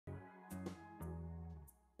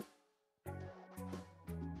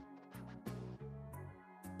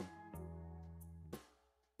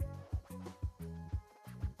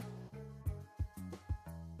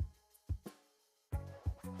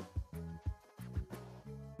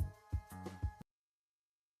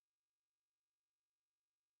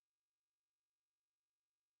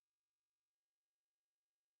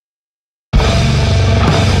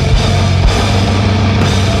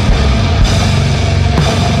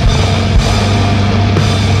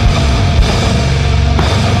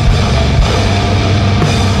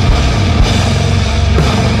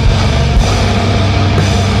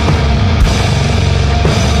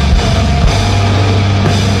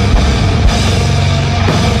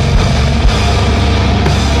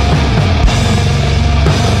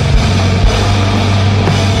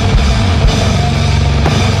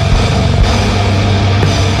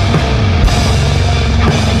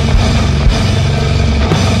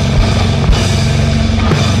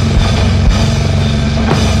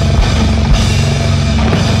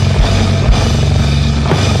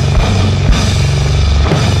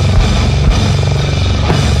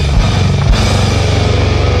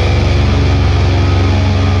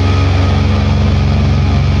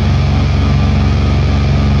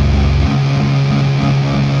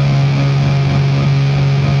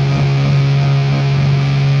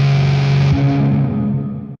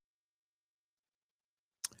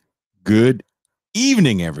Good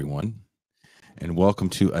evening, everyone, and welcome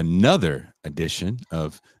to another edition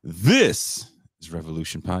of This is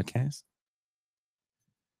Revolution podcast.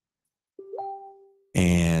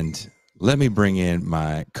 And let me bring in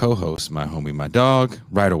my co-host, my homie, my dog,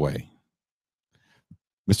 right away.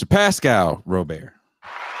 Mr. Pascal Robert.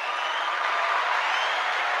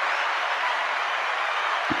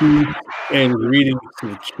 Peace and greetings to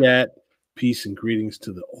the chat. Peace and greetings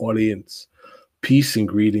to the audience. Peace and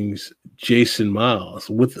greetings, Jason Miles,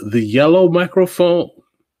 with the yellow microphone.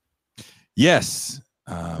 Yes.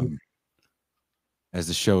 As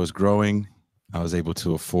the show is growing, I was able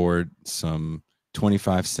to afford some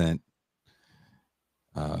 25-cent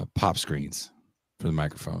pop screens for the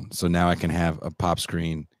microphone. So now I can have a pop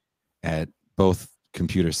screen at both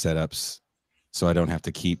computer setups, so I don't have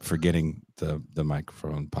to keep forgetting the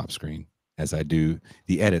microphone pop screen as I do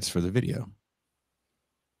the edits for the video.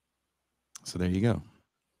 So there you go.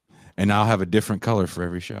 And I'll have a different color for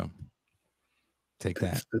every show. Take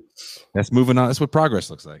that. That's moving on. That's what progress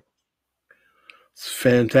looks like. It's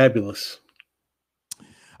fantabulous.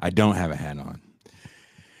 I don't have a hat on.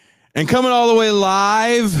 And coming all the way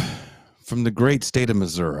live from the great state of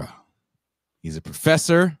Missouri. He's a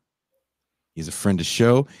professor. He's a friend of the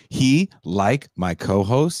show. He, like my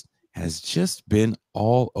co-host, has just been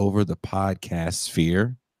all over the podcast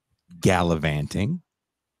sphere, gallivanting.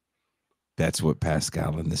 That's what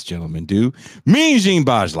Pascal and this gentleman do. Mean Jean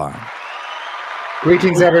Bajlan.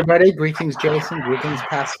 Greetings, everybody. Greetings, Jason. Greetings,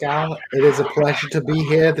 Pascal. It is a pleasure to be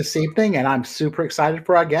here this evening, and I'm super excited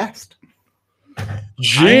for our guest.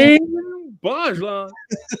 Jean Bajlan.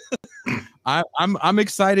 I'm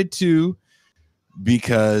excited too,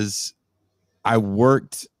 because I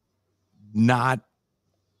worked not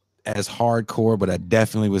as hardcore, but I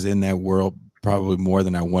definitely was in that world probably more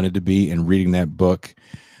than I wanted to be. And reading that book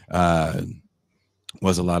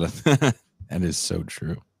was a lot of that is so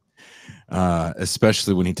true.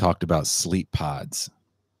 Especially when he talked about sleep pods.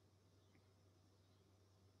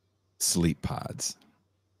 Sleep pods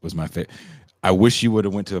was my favorite. I wish you would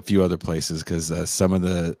have went to a few other places, because some of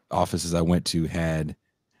the offices I went to had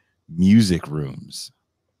music rooms.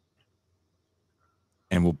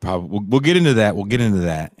 And we'll get into that. We'll get into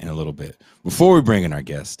that in a little bit. Before we bring in our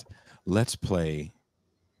guest, let's play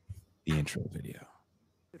the intro video.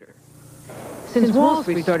 Since Wall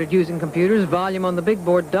Street started using computers, volume on the big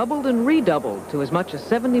board doubled and redoubled to as much as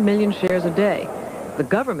 70 million shares a day. The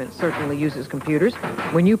government certainly uses computers.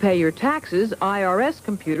 When you pay your taxes, IRS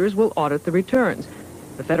computers will audit the returns.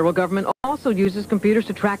 The federal government also uses computers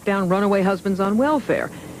to track down runaway husbands on welfare.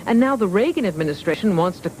 And now the Reagan administration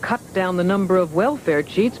wants to cut down the number of welfare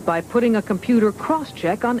cheats by putting a computer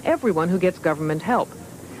cross-check on everyone who gets government help.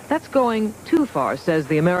 That's going too far, says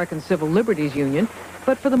the American Civil Liberties Union.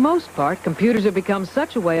 But for the most part, computers have become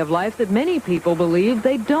such a way of life that many people believe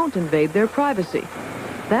they don't invade their privacy.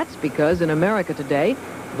 That's because in America today,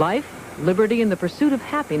 life, liberty, and the pursuit of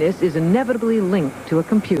happiness is inevitably linked to a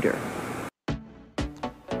computer.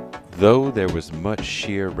 Though there was much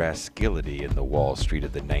sheer rascality in the Wall Street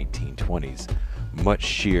of the 1920s, much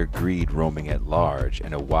sheer greed roaming at large,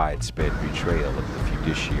 and a widespread betrayal of the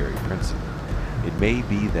fiduciary principle, it may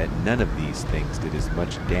be that none of these things did as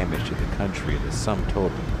much damage to the country in the sum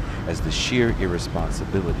total as the sheer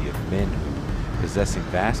irresponsibility of men who, possessing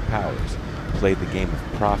vast powers, played the game of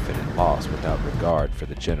profit and loss without regard for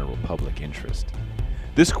the general public interest.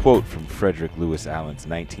 This quote from Fredrick Lewis Allen's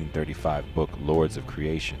 1935 book, Lords of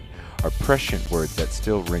Creation, are prescient words that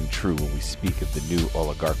still ring true when we speak of the new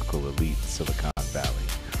oligarchical elite in Silicon Valley,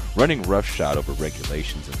 running roughshod over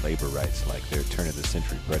regulations and labor rights like their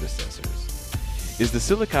turn-of-the-century predecessors. Is the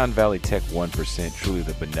Silicon Valley Tech 1% truly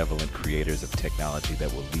the benevolent creators of technology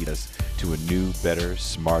that will lead us to a new, better,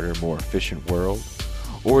 smarter, more efficient world?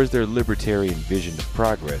 Or is their libertarian vision of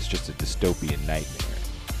progress just a dystopian nightmare?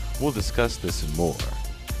 We'll discuss this and more.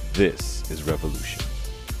 This is Revolution.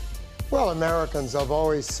 Well, Americans have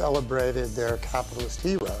always celebrated their capitalist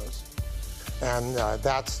heroes, and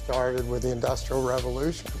that started with the Industrial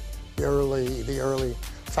Revolution, the early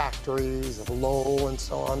factories of Lowell and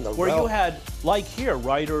so on. Where you had, like here,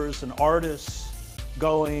 writers and artists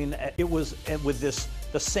going. It was with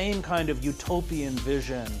the same kind of utopian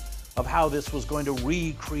vision of how this was going to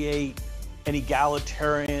recreate an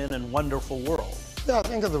egalitarian and wonderful world. Yeah,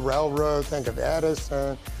 think of the railroad, think of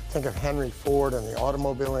Edison, think of Henry Ford and the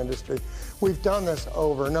automobile industry. We've done this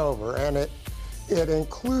over and over, and it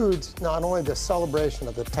includes not only the celebration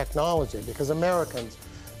of the technology, because Americans,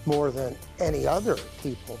 more than any other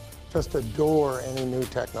people, just adore any new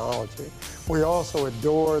technology. We also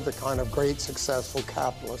adore the kind of great successful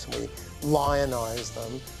capitalists. We lionize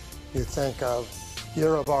them. You think of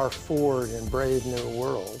year of our Ford in Brave New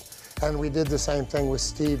World. And we did the same thing with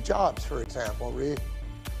Steve Jobs, for example,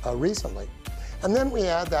 recently. And then we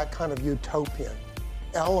add that kind of utopian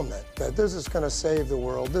element that this is going to save the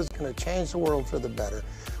world, this is going to change the world for the better.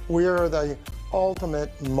 We are the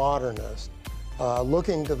ultimate modernist,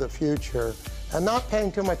 looking to the future and not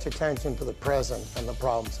paying too much attention to the present and the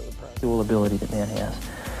problems of the present. Dual ability that man has.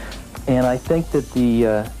 And I think that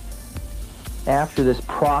the after this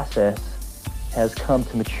process has come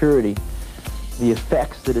to maturity, the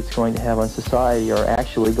effects that it's going to have on society are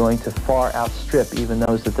actually going to far outstrip even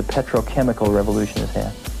those that the petrochemical revolution has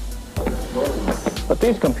had. But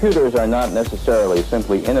these computers are not necessarily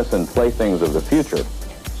simply innocent playthings of the future.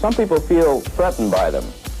 Some people feel threatened by them.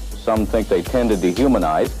 Some think they tend to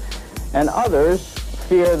dehumanize, and others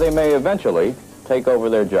fear they may eventually take over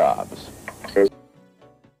their jobs.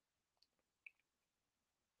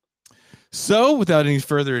 So, without any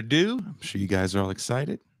further ado, I'm sure you guys are all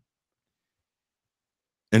excited.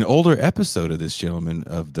 An older episode of this gentleman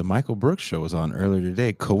of the Michael Brooks Show was on earlier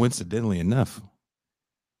today, coincidentally enough.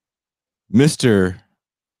 Mr.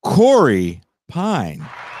 Corey Pein.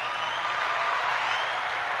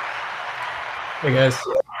 Hey, guys.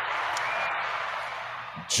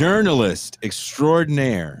 Journalist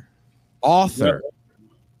extraordinaire, author.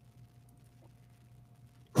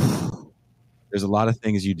 Yep. There's a lot of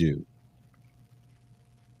things you do.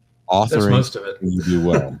 Authoring, that's most of it. You do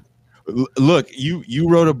well. Look, you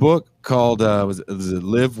wrote a book called was it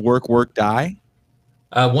Live, Work, Work, Die?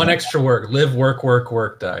 One extra word: live, work, work,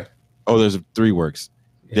 work, die. Oh, there's 3 works.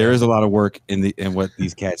 Yeah. There is a lot of work in what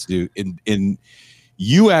these cats do. In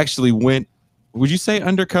you actually went, would you say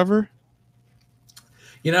undercover?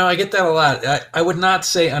 You know, I get that a lot. I would not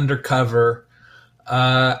say undercover.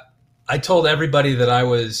 I told everybody that I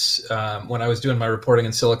was, when I was doing my reporting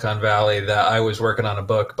in Silicon Valley, that I was working on a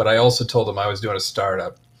book, but I also told them I was doing a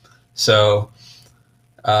startup. So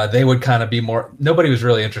they would kind of be more, nobody was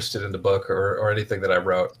really interested in the book or anything that I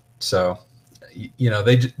wrote. So, you know,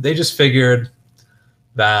 they just figured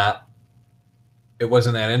that it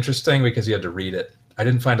wasn't that interesting because you had to read it. I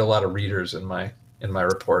didn't find a lot of readers in my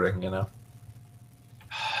reporting, you know.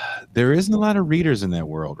 There isn't a lot of readers in that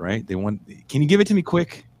world, right? Can you give it to me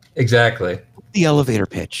quick? Exactly. The elevator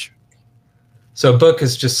pitch. So a book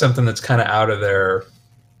is just something that's kind of out of their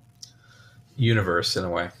universe in a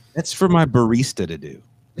way. That's for my barista to do.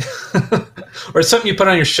 Or something you put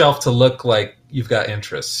on your shelf to look like you've got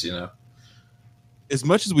interests, you know. As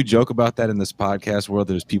much as we joke about that in this podcast world,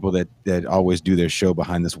 there's people that always do their show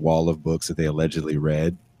behind this wall of books that they allegedly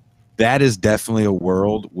read. That is definitely a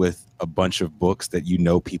world with a bunch of books that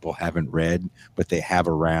people haven't read, but they have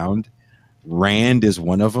around. Rand is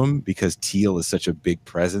one of them because Thiel is such a big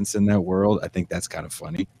presence in that world. I think that's kind of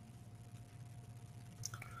funny.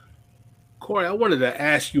 Corey, I wanted to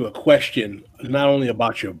ask you a question, not only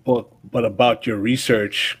about your book, but about your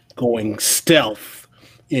research going stealth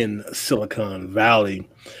in Silicon Valley.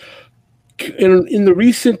 In the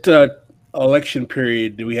recent election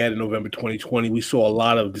period that we had in November 2020, we saw a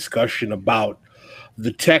lot of discussion about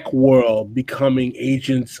the tech world becoming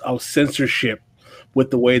agents of censorship with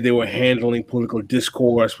the way they were handling political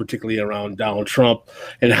discourse, particularly around Donald Trump,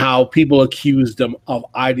 and how people accused them of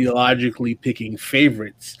ideologically picking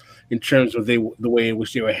favorites in terms of the way in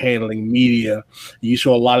which they were handling media. You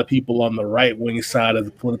saw a lot of people on the right-wing side of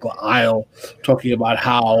the political aisle talking about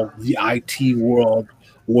how the IT world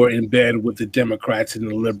were in bed with the Democrats and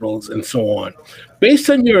the liberals and so on. Based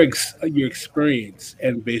on your experience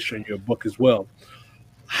and based on your book as well,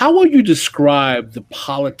 how would you describe the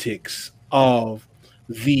politics of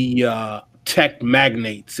the tech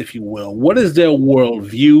magnates, if you will? What is their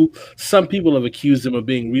worldview? Some people have accused them of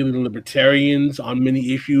being really libertarians on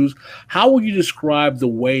many issues. How would you describe the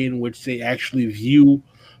way in which they actually view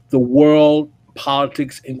the world,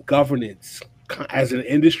 politics, and governance as an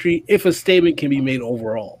industry, if a statement can be made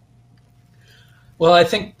overall? Well, I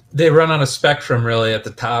think they run on a spectrum really at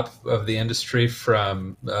the top of the industry,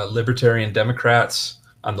 from libertarian Democrats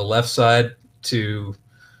on the left side to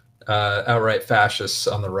outright fascists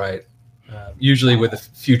on the right, usually with a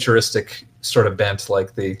futuristic sort of bent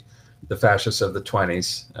like the fascists of the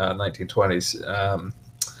 1920s.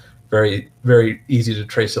 Very, very easy to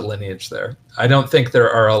trace a lineage there. I don't think there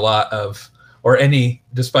are a lot of, or any,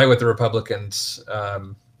 despite what the Republicans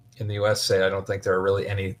in the US say, I don't think there are really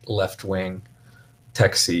any left-wing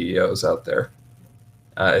tech CEOs out there.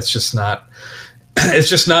 It's just not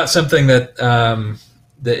something that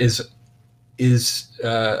that is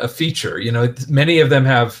a feature. You know, many of them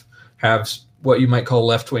have what you might call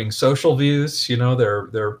left-wing social views. You know,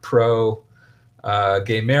 they're pro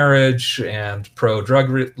gay marriage and pro-drug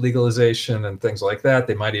legalization and things like that.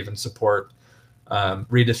 They might even support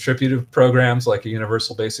redistributive programs like a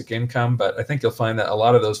universal basic income. But I think you'll find that a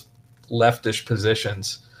lot of those leftish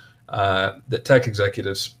positions that tech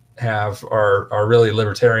executives have are really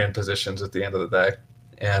libertarian positions at the end of the day.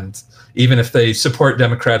 And even if they support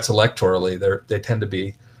Democrats electorally, they tend to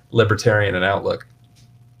be libertarian in outlook.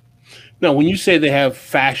 Now, when you say they have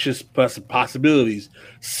fascist possibilities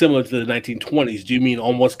similar to the 1920s, do you mean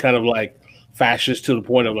almost kind of like fascist to the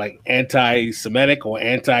point of like anti-Semitic or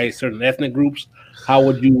anti-certain ethnic groups? How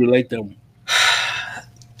would you relate them?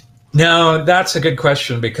 No, that's a good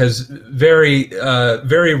question, because very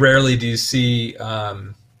rarely do you see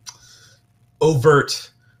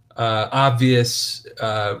overt, obvious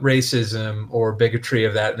racism or bigotry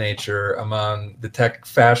of that nature among the tech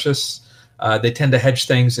fascists. They tend to hedge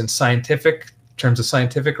things in terms of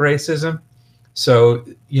scientific racism. So,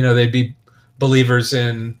 they'd be believers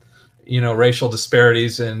in, racial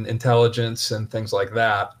disparities in intelligence and things like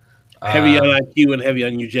that. Heavy on IQ and heavy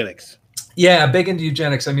on eugenics. Yeah, big into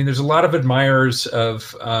eugenics. I mean, there's a lot of admirers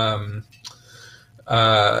of, I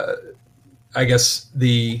guess,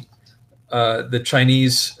 the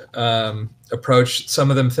Chinese approach. Some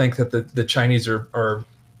of them think that the Chinese are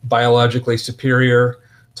biologically superior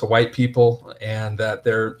to white people, and that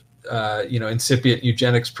they're incipient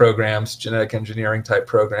eugenics programs, genetic engineering type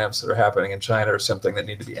programs that are happening in China are something that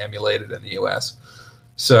need to be emulated in the U.S.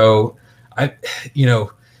 So,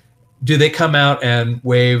 do they come out and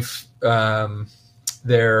wave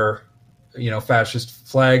their fascist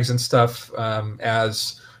flags and stuff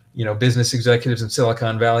as business executives in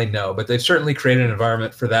Silicon Valley? No, but they've certainly created an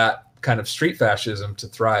environment for that kind of street fascism to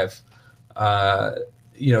thrive,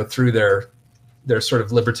 through their sort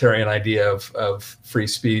of libertarian idea of free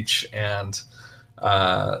speech and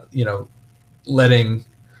letting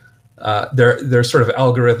their sort of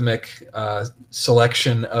algorithmic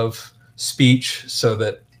selection of speech, so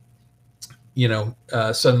that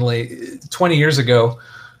suddenly 20 years ago,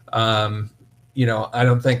 I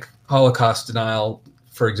don't think Holocaust denial,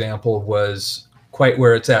 for example, was quite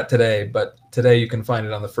where it's at today, but today you can find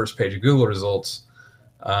it on the first page of Google results.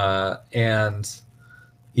 And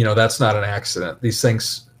that's not an accident. These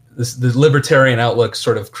things, the libertarian outlook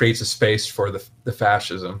sort of creates a space for the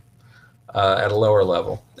fascism at a lower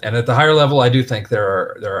level. And at the higher level, I do think there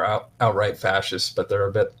are outright fascists, but they're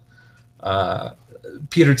a bit,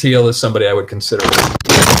 Peter Thiel is somebody I would consider.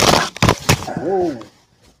 Whoa.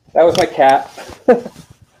 That was my cat.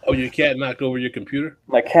 Oh, your cat knocked over your computer?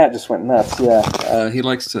 My cat just went nuts, yeah. He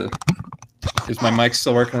likes to... Is my mic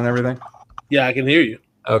still working and everything? Yeah, I can hear you.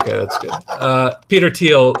 Okay, that's good. Peter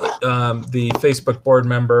Thiel, the Facebook board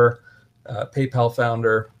member, PayPal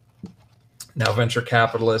founder, now venture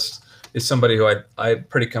capitalist, is somebody who I'm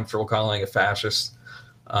pretty comfortable calling a fascist.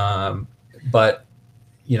 But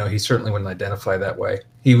he certainly wouldn't identify that way.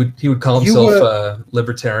 He would call himself a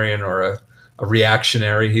libertarian or a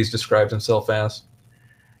reactionary. He's described himself as.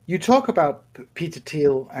 You talk about Peter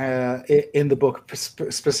Thiel in the book,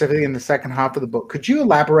 specifically in the second half of the book. Could you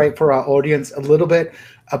elaborate for our audience a little bit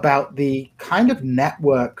about the kind of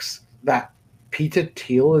networks that Peter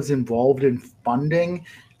Thiel is involved in funding,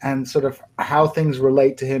 and sort of how things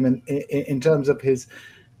relate to him in terms of his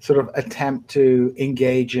sort of attempt to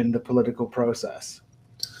engage in the political process?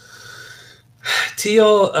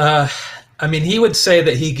 Thiel, he would say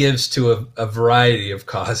that he gives to a variety of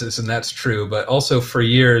causes, and that's true. But also, for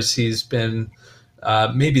years, he's been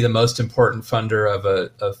maybe the most important funder of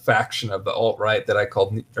a faction of the alt-right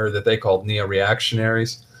that they called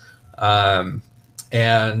neo-reactionaries. And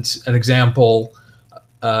an example,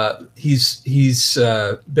 he's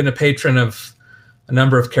been a patron of a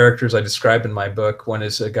number of characters I describe in my book. One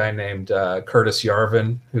is a guy named Curtis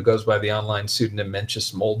Yarvin, who goes by the online pseudonym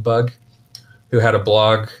Mencius Moldbug, who had a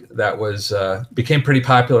blog that became pretty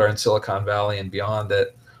popular in Silicon Valley and beyond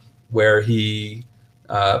it, where he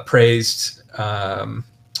praised or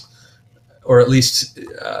at least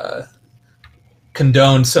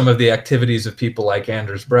condoned some of the activities of people like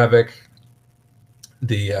Anders Breivik,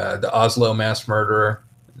 the Oslo mass murderer,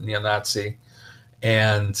 neo-Nazi,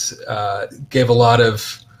 and gave a lot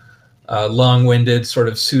of long-winded, sort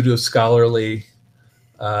of pseudo-scholarly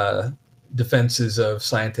defenses of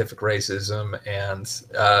scientific racism, and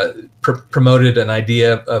promoted an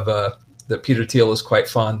idea of that Peter Thiel is quite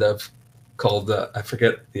fond of, called I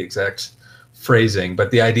forget the exact phrasing,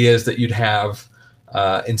 but the idea is that you'd have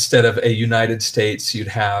instead of a United States, you'd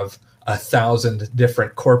have 1,000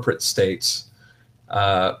 different corporate states,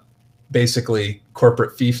 basically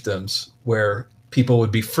corporate fiefdoms, where people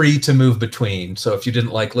would be free to move between. So if you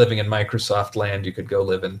didn't like living in Microsoft land, you could go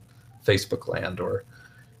live in Facebook land or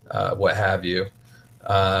what have you.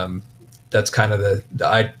 That's kind of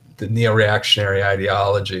the neo-reactionary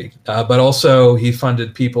ideology. But also he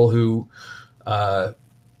funded people who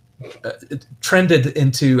trended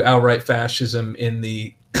into outright fascism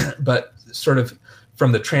but sort of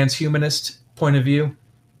from the transhumanist point of view.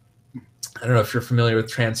 I don't know if you're familiar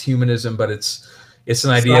with transhumanism, but it's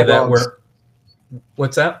an idea that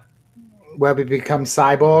what's that? Where we become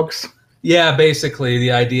cyborgs. Yeah, basically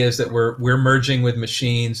the idea is that we're merging with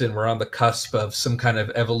machines and we're on the cusp of some kind of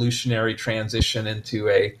evolutionary transition into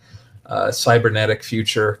a cybernetic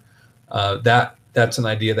future. That's an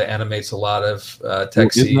idea that animates a lot of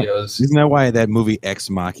tech CEOs. Isn't that why that movie Ex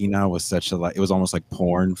Machina was such it was almost like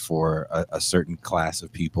porn for a certain class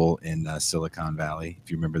of people in Silicon Valley?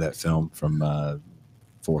 If you remember that film from 4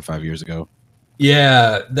 or 5 years ago.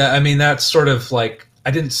 Yeah, that's sort of like, I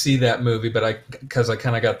didn't see that movie, but because I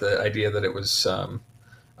kind of got the idea that it was a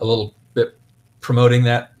little bit promoting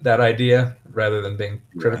that idea rather than being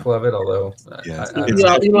critical of it. Although,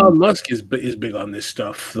 Elon Musk is big on this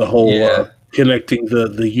stuff. The whole connecting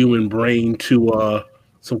the human brain to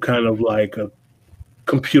some kind of like a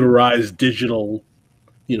computerized digital,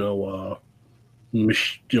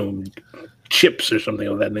 chips or something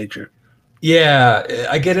of that nature. Yeah,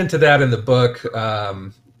 I get into that in the book.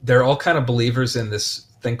 They're all kind of believers in this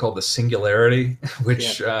thing called the singularity,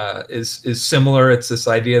 which is similar. It's this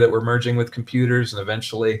idea that we're merging with computers, and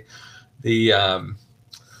eventually the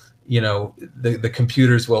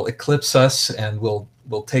computers will eclipse us and will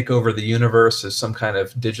take over the universe as some kind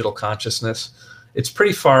of digital consciousness. It's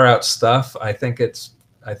pretty far out stuff. I think it's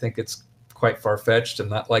quite far-fetched and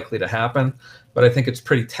not likely to happen, but I think it's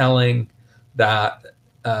pretty telling that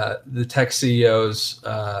the tech CEOs,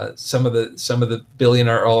 some of the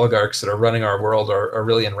billionaire oligarchs that are running our world are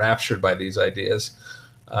really enraptured by these ideas,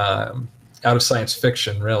 out of science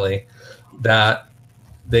fiction, really, that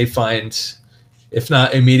they find, if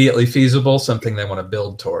not immediately feasible, something they want to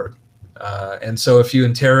build toward. And so if you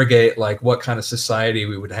interrogate like what kind of society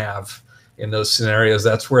we would have in those scenarios,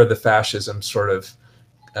 that's where the fascism sort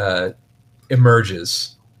of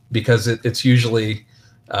emerges, because it's usually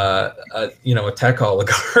a tech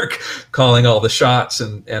oligarch calling all the shots,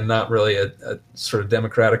 and not really a sort of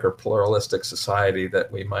democratic or pluralistic society that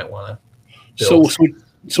we might want to build.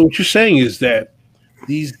 So what you're saying is that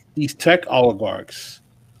these tech oligarchs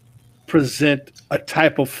present a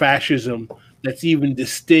type of fascism that's even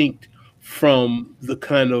distinct from the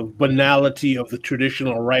kind of banality of the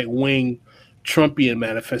traditional right-wing Trumpian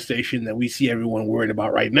manifestation that we see everyone worried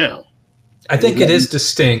about right now. I think it is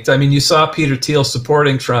distinct. I mean, you saw Peter Thiel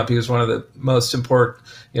supporting Trump. He was one of the most important.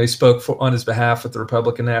 He spoke on his behalf at the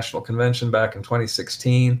Republican National Convention back in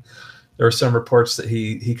 2016. There were some reports that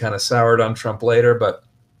he kind of soured on Trump later, but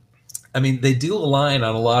I mean, they do align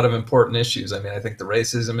on a lot of important issues. I mean, I think the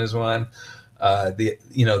racism is one. The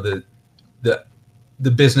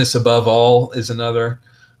business above all is another.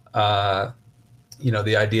 The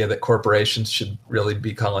idea that corporations should really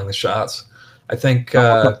be calling the shots. I think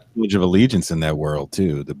Pledge of Allegiance in that world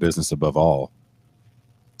too. The business above all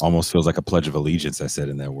almost feels like a Pledge of Allegiance. I said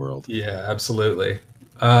in that world. Yeah, absolutely.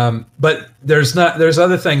 But there's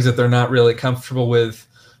other things that they're not really comfortable with.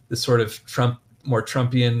 The sort of more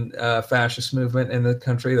Trumpian fascist movement in the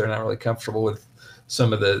country. They're not really comfortable with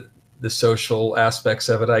some of the social aspects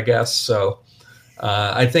of it, I guess. So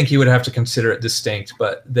I think you would have to consider it distinct,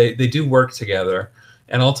 but they do work together.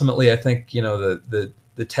 And ultimately, I think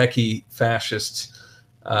the techie fascist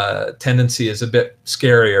tendency is a bit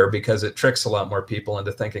scarier because it tricks a lot more people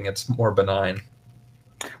into thinking it's more benign.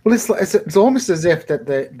 Well, it's almost as if that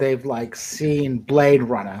they've like seen Blade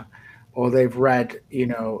Runner, or they've read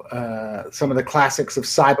some of the classics of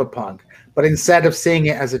cyberpunk, but instead of seeing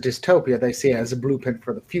it as a dystopia, they see it as a blueprint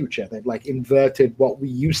for the future. They've like inverted what we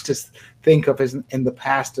used to think of as in the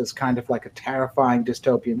past as kind of like a terrifying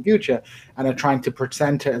dystopian future, and are trying to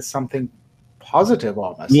present it as something positive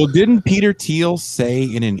almost. Well, didn't Peter Thiel say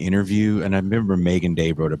in an interview, and I remember Megan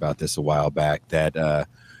Day wrote about this a while back, that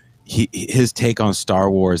his take on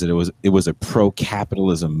Star Wars, that it was a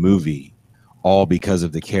pro-capitalism movie, all because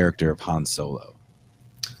of the character of Han Solo.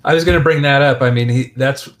 I was going to bring that up. I mean,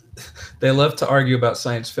 they love to argue about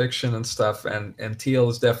science fiction and stuff, and Thiel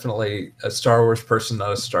is definitely a Star Wars person,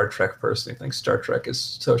 not a Star Trek person. He thinks Star Trek is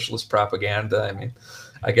socialist propaganda. I mean,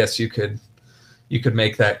 I guess you could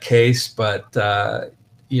make that case, but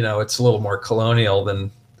it's a little more colonial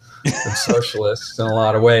than socialist in a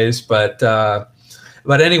lot of ways. But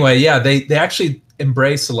anyway, yeah, they actually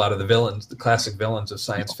embrace a lot of the villains, the classic villains of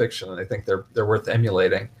science fiction, and I think they're worth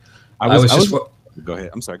emulating. Go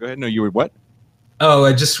ahead. I'm sorry. Go ahead. No, you were what?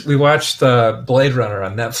 Oh, we watched Blade Runner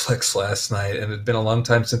on Netflix last night, and it had been a long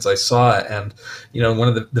time since I saw it. And one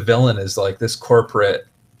of the villain is like this corporate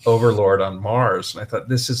overlord on Mars, and I thought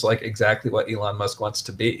this is like exactly what Elon Musk wants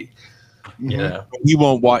to be. He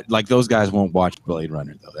won't watch, like, those guys won't watch Blade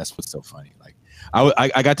Runner though. That's what's so funny. Like,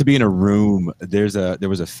 I got to be in a room. There was a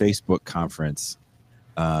Facebook conference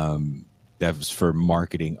that was for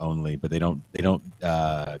marketing only, but they don't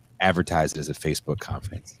advertise it as a Facebook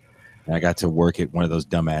conference. And I got to work at one of those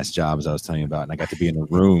dumbass jobs I was telling you about, and I got to be in a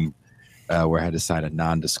room where I had to sign a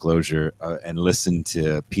non-disclosure and listen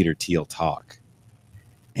to Peter Thiel talk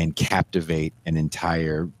and captivate an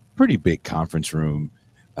entire pretty big conference room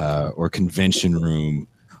or convention room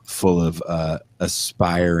full of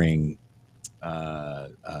aspiring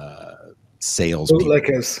sales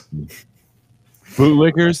bootlickers.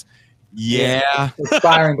 Bootlickers, yeah.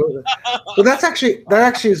 Aspiring bootlickers. Well, that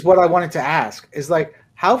actually is what I wanted to ask. Is like,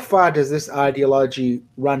 how far does this ideology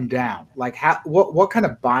run down? Like, what kind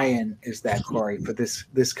of buy-in is there, Corey, for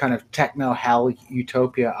this kind of techno hell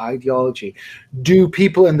utopia ideology? Do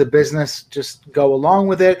people in the business just go along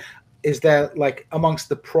with it? Is there, like, amongst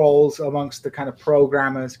the proles, amongst the kind of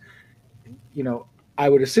programmers, I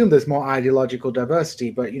would assume there's more ideological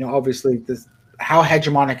diversity, but obviously, how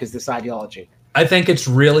hegemonic is this ideology? I think it's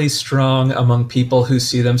really strong among people who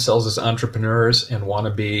see themselves as entrepreneurs and want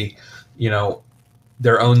to be,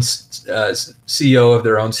 their own CEO of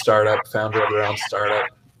their own startup, founder of their own startup,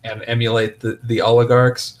 and emulate the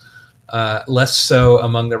oligarchs. Less so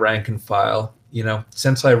among the rank and file.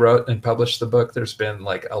 Since I wrote and published the book, there's been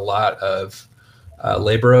like a lot of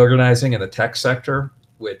labor organizing in the tech sector,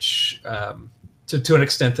 which to an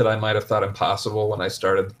extent that I might have thought impossible when I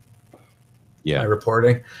started my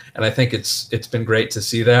reporting. And I think it's been great to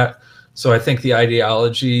see that. So I think the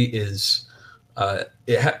ideology is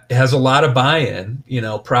it has a lot of buy-in.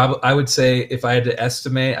 I would say, if I had to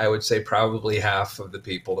estimate, I would say probably half of the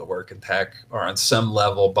people that work in tech are on some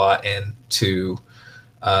level bought into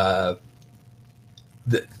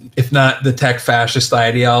if not the tech fascist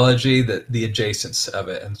ideology, the adjacents of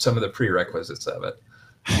it and some of the prerequisites of it.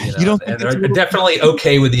 And they're definitely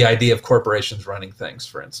okay with the idea of corporations running things,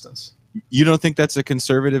 for instance. You don't think that's a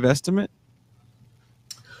conservative estimate?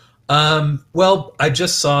 Well, I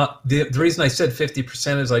just saw the reason I said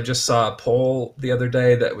 50% is I just saw a poll the other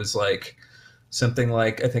day that was like something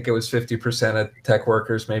like, I think it was 50% of tech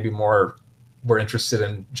workers, maybe more, were interested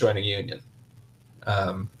in joining a union,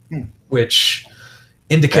 which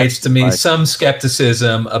indicates to me some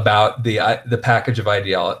skepticism about the package of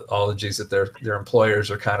ideologies that their employers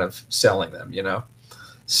are kind of selling them.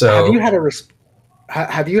 So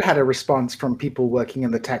have you had a response from people working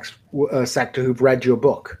in the tech sector who've read your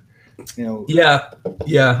book? Yeah.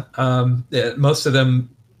 Most of them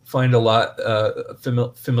find a lot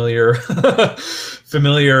familiar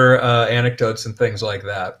anecdotes and things like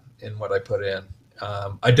that in what I put in.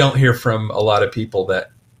 I don't hear from a lot of people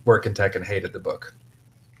that work in tech and hated the book,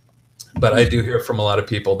 but I do hear from a lot of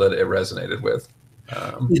people that it resonated with.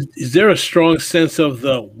 Is there a strong sense of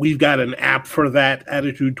we've got an app for that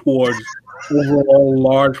attitude towards overall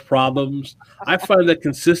large problems? I find that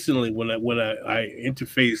consistently when I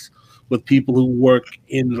interface with people who work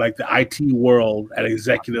in like the IT world at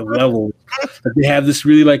executive level, that they have this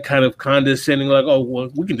really like kind of condescending, like, oh, well,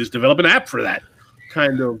 we can just develop an app for that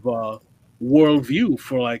kind of worldview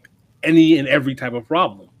for like any and every type of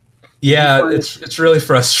problem. Yeah, it's really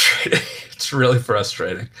frustrating. It's really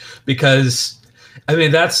frustrating because, I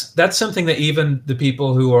mean, that's something that even the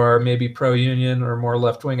people who are maybe pro-union or more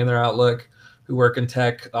left-wing in their outlook, who work in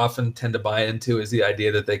tech, often tend to buy into, is the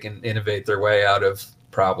idea that they can innovate their way out of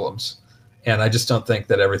problems. And I just don't think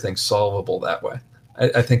that everything's solvable that way.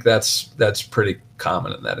 I think that's pretty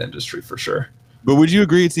common in that industry for sure. But would you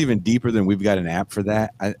agree it's even deeper than we've got an app for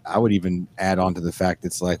that? I would even add on to the fact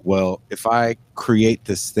it's like, well, if I create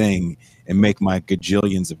this thing and make my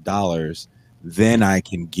gajillions of dollars, then I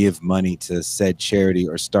can give money to said charity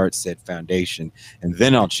or start said foundation, and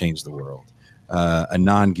then I'll change the world.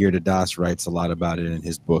 Anand Giridharadas writes a lot about it in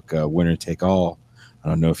his book, Winner Take All. I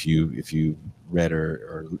don't know if you read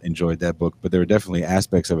or enjoyed that book, but there were definitely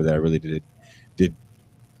aspects of it that I really did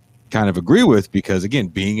kind of agree with, because again,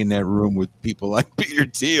 being in that room with people like Peter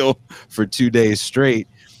Thiel for 2 days straight,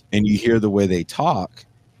 and you hear the way they talk,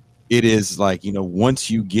 it is like, once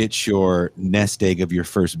you get your nest egg of your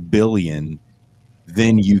first billion,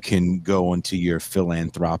 then you can go into your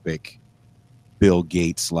philanthropic Bill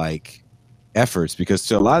Gates like efforts, because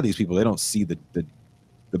to a lot of these people, they don't see the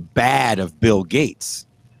bad of Bill Gates.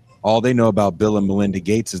 All they know about Bill and Melinda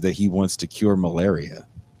Gates is that he wants to cure malaria.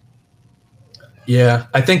 Yeah,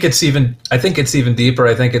 I think it's even deeper.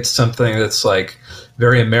 I think it's something that's like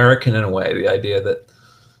very American in a way. The idea that,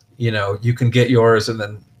 you know, you can get yours and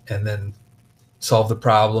then solve the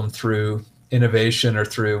problem through innovation or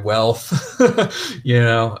through wealth, you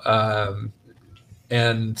know,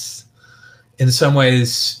 and in some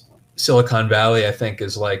ways, Silicon Valley, I think,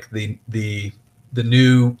 is like the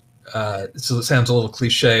new. So it sounds a little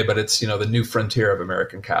cliche, but it's, you know, the new frontier of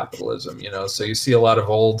American capitalism. You know, so you see a lot of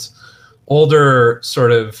older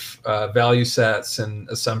sort of value sets and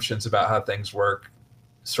assumptions about how things work,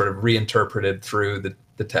 sort of reinterpreted through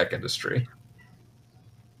the tech industry.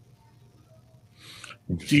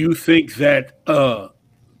 Do you think that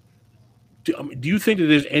do you think that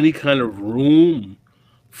there's any kind of room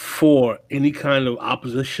for any kind of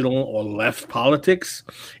oppositional or left politics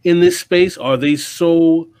in this space? Are they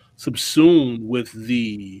so subsumed with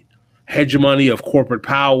the hegemony of corporate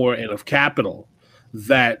power and of capital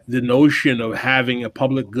that the notion of having a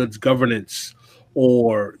public goods governance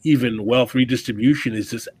or even wealth redistribution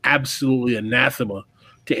is just absolutely anathema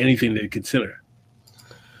to anything they consider?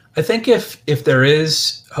 I think if there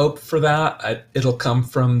is hope for that, it'll come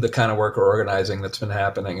from the kind of worker organizing that's been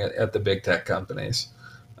happening at the big tech companies.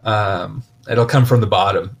 It'll come from the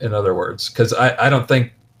bottom, in other words, because I don't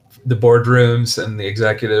think the boardrooms and the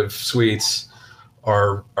executive suites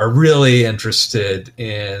are really interested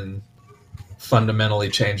in fundamentally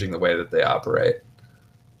changing the way that they operate,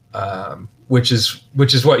 which is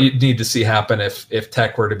what you need to see happen if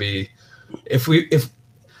tech were to be, if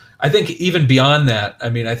I think even beyond that,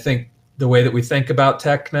 I mean, I think the way that we think about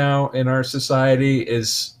tech now in our society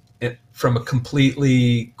is from a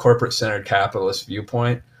completely corporate-centered capitalist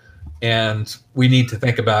viewpoint, and we need to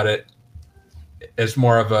think about it as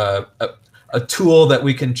more of a tool that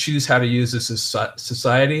we can choose how to use as a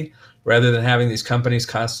society, rather than having these companies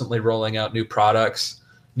constantly rolling out new products,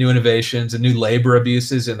 new innovations, and new labor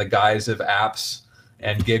abuses in the guise of apps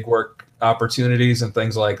and gig work opportunities and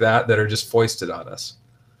things like that are just foisted on us.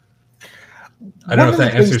 I don't know if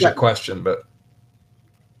that answers your question, but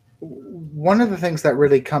one of the things that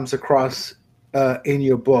really comes across in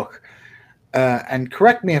your book, and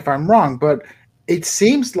correct me if I'm wrong, but it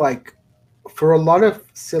seems like for a lot of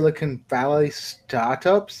Silicon Valley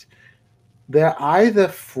startups, they're either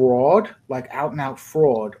fraud, like out and out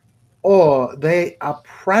fraud, or they are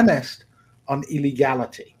premised on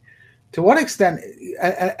illegality. To what extent,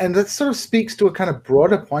 and that sort of speaks to a kind of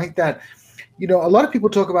broader point that, you know, a lot of people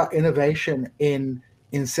talk about innovation in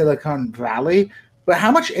Silicon Valley, but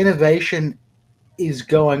how much innovation is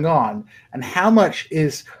going on, and how much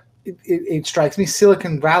is, it strikes me,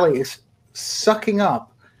 Silicon Valley is sucking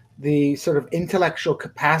up the sort of intellectual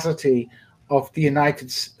capacity of the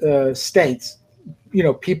United States, you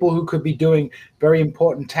know, people who could be doing very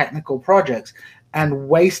important technical projects, and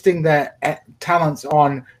wasting their talents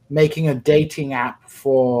on making a dating app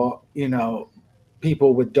for, you know,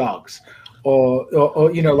 people with dogs.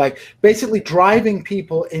 Or you know, like basically driving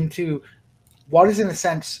people into what is in a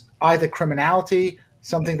sense either criminality,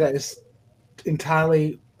 something that is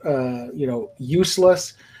entirely you know,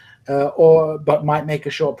 useless, or but might make a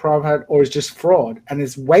short profit, or is just fraud and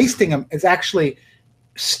is wasting them. It's actually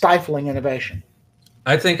stifling innovation.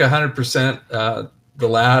 I think 100% the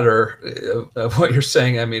latter of what you're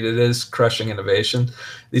saying. I mean, it is crushing innovation.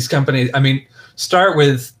 These companies, I mean, start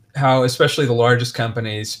with how especially the largest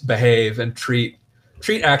companies behave and treat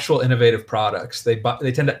actual innovative products. They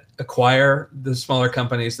tend to acquire the smaller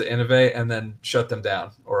companies that innovate and then shut them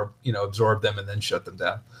down, or, you know, absorb them and then shut them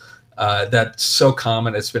down. That's so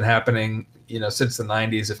common. It's been happening, you know, since the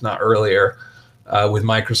 90s, if not earlier, with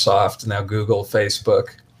Microsoft, now Google,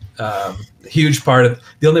 Facebook. Huge part of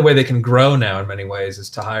the only way they can grow now in many ways is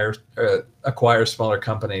to acquire smaller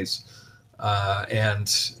companies,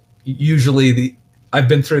 and usually I've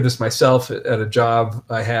been through this myself at a job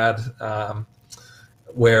I had,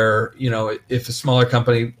 where, you know, if a smaller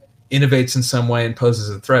company innovates in some way and poses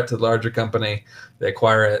a threat to the larger company, they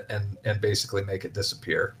acquire it and basically make it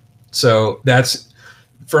disappear. So that's,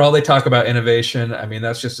 for all they talk about innovation, I mean,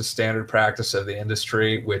 that's just a standard practice of the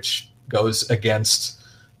industry, which goes against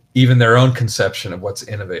even their own conception of what's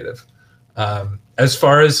innovative. As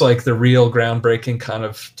far as like the real groundbreaking kind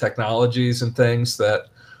of technologies and things that,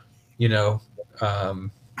 you know,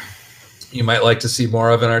 you might like to see more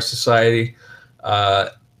of in our society,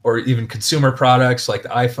 or even consumer products like the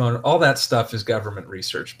iPhone, all that stuff is government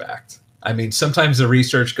research backed. I mean, sometimes the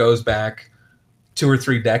research goes back 2 or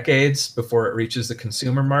 3 decades before it reaches the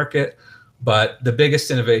consumer market, but the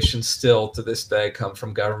biggest innovations still to this day come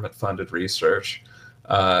from government funded research.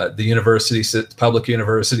 The public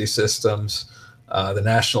university systems, the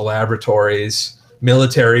national laboratories,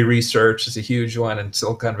 Military research is a huge one, and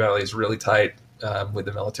Silicon Valley is really tight with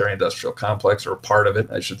the military-industrial complex, or part of it,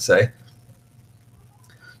 I should say.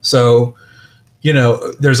 So,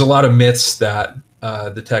 there's a lot of myths that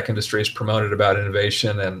the tech industry is promoted about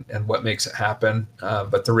innovation and what makes it happen.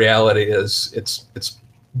 But the reality is it's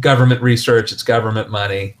government research, it's government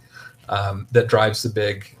money that drives the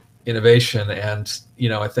big innovation. And,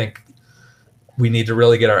 I think we need to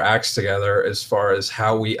really get our acts together as far as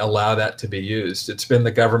how we allow that to be used. It's been the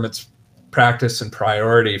government's practice and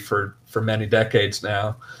priority for many decades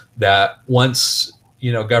now that once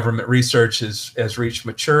government research has reached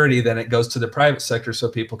maturity, then it goes to the private sector so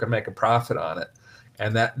people can make a profit on it.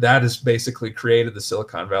 And that has basically created the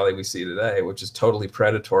Silicon Valley we see today, which is totally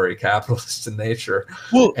predatory, capitalist in nature.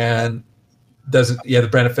 Well, and the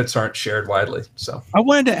benefits aren't shared widely. So I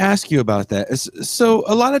wanted to ask you about that. So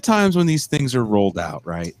a lot of times when these things are rolled out,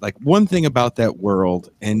 right? Like one thing about that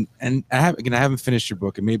world, and I haven't finished your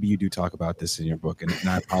book, and maybe you do talk about this in your book, and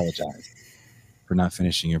I apologize for not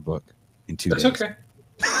finishing your book in 2 days. That's okay.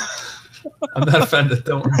 I'm not offended.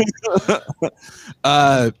 Don't worry.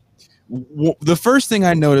 The first thing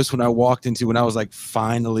I noticed when I walked into, when I was like,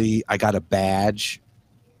 finally, I got a badge.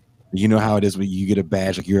 You know how it is when you get a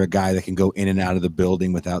badge, like you're a guy that can go in and out of the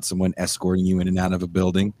building without someone escorting you in and out of a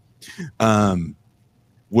building.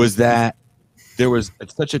 Was that there was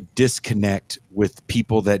such a disconnect with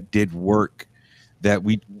people that did work that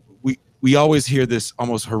we always hear this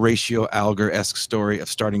almost Horatio Alger-esque story of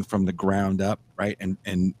starting from the ground up, right?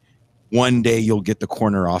 And one day you'll get the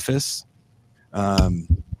corner office. And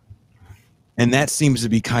that seems to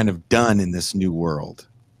be kind of done in this new world.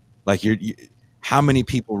 Like how many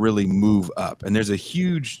people really move up? And there's a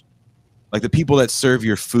huge, like the people that serve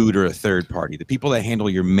your food are a third party. The people that handle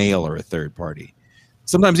your mail are a third party.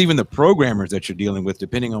 Sometimes even the programmers that you're dealing with,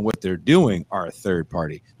 depending on what they're doing, are a third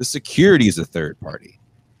party. The security is a third party.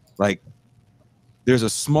 Like there's a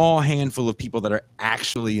small handful of people that are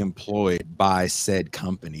actually employed by said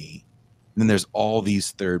company. And then there's all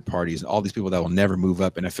these third parties, all these people that will never move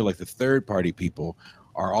up. And I feel like the third party people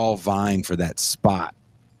are all vying for that spot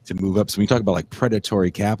to move up. So when you talk about like predatory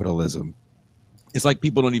capitalism, it's like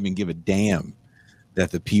people don't even give a damn that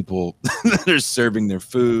the people that are serving their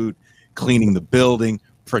food, cleaning the building,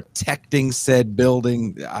 protecting said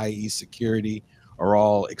building, i.e. security, are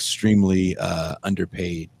all extremely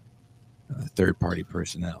underpaid third-party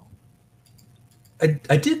personnel.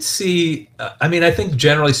 I did see, I mean, I think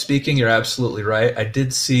generally speaking, you're absolutely right. I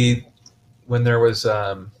did see when there was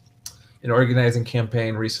an organizing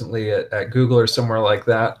campaign recently at Google or somewhere like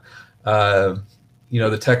that,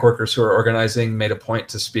 the tech workers who are organizing made a point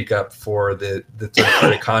to speak up for the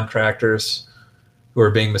third-party contractors who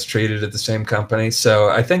are being mistreated at the same company. So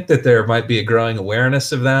I think that there might be a growing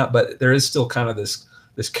awareness of that, but there is still kind of this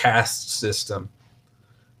caste system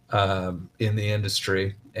in the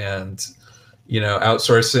industry. And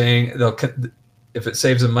outsourcing, if it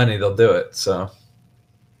saves them money, they'll do it. So.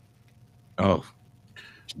 Oh,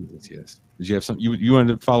 Jesus, yes. Did you have something you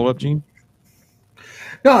wanted to follow up, Gene?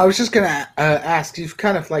 No, I was just going to ask. You've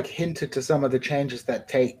kind of like hinted to some of the changes that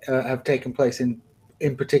have taken place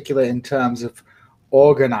in particular in terms of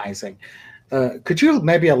organizing. Could you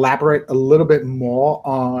maybe elaborate a little bit more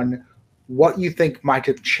on what you think might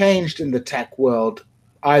have changed in the tech world,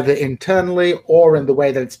 either internally or in the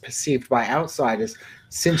way that it's perceived by outsiders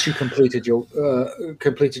since you completed your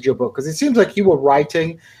book? Because it seems like you were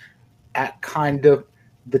writing at kind of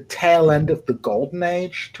the tail end of the golden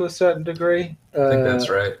age to a certain degree. I think that's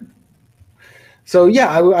right. So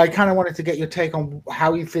yeah, I kind of wanted to get your take on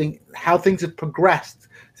how things have progressed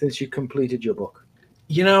since you completed your book.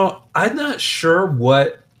 I'm not sure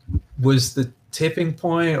what was the tipping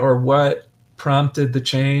point or what prompted the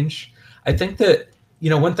change. I think that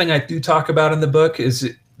one thing I do talk about in the book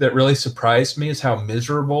is that really surprised me is how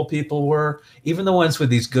miserable people were, even the ones with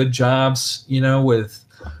these good jobs, with,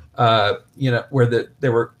 where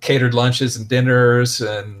there were catered lunches and dinners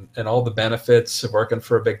and all the benefits of working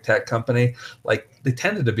for a big tech company. Like they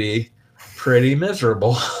tended to be pretty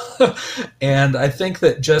miserable. And I think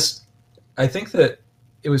that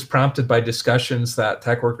it was prompted by discussions that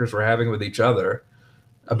tech workers were having with each other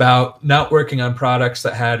about not working on products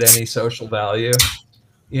that had any social value.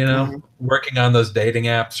 Working on those dating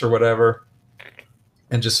apps or whatever,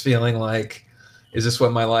 and just feeling like, is this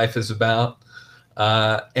what my life is about?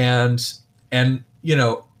 And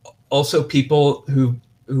also people who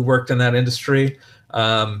worked in that industry,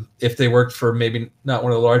 if they worked for maybe not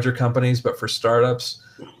one of the larger companies, but for startups,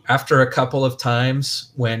 after a couple of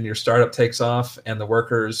times when your startup takes off and the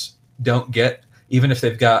workers don't get, even if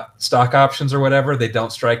they've got stock options or whatever, they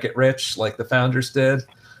don't strike it rich like the founders did.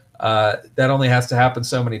 that only has to happen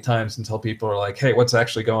so many times until people are like, hey, what's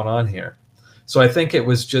actually going on here? So I think it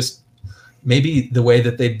was just maybe the way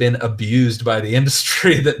that they'd been abused by the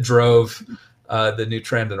industry that drove the new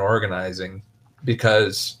trend in organizing,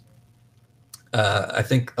 because I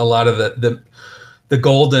think a lot of the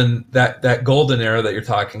golden that golden era that you're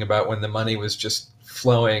talking about, when the money was just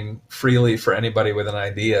flowing freely for anybody with an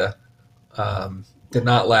idea, did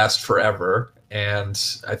not last forever. And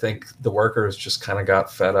I think the workers just kind of got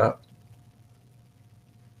fed up.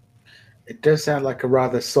 It does sound like a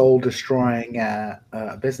rather soul-destroying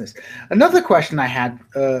business. Another question I had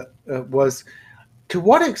was, to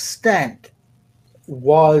what extent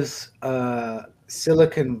was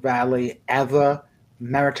Silicon Valley ever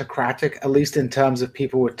meritocratic, at least in terms of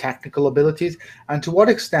people with technical abilities? And to what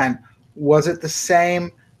extent was it the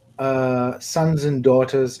same sons and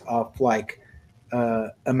daughters of like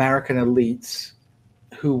American elites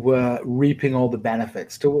who were reaping all the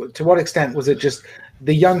benefits? To what extent was it just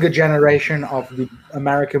the younger generation of the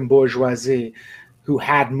American bourgeoisie who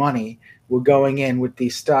had money were going in with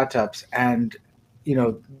these startups, and, you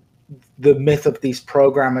know, the myth of these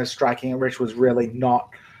programmers striking it rich was really not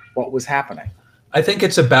what was happening? I think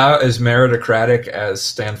it's about as meritocratic as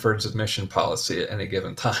Stanford's admission policy at any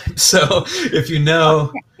given time. So if you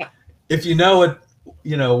know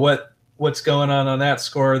what's going on that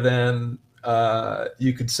score, then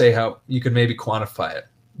you could say you could maybe quantify it.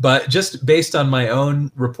 But just based on my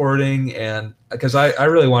own reporting, and because I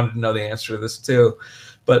really wanted to know the answer to this too,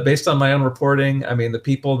 but based on my own reporting, I mean, the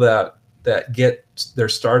people that get their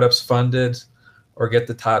startups funded or get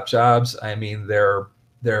the top jobs, I mean, they're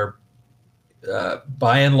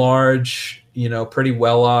by and large, you know, pretty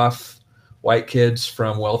well off white kids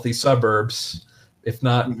from wealthy suburbs, if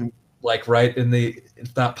not like right in the,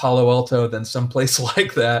 if not Palo Alto, then someplace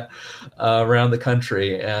like that around the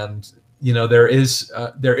country. And, you know, there is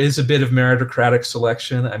a bit of meritocratic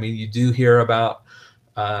selection. I mean, you do hear about,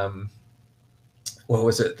 what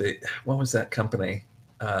was that company?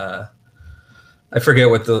 I forget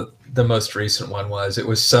what the most recent one was. It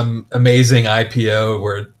was some amazing IPO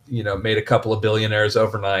where, you know, made a couple of billionaires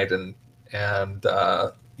overnight, and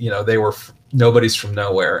you know, they were nobody's from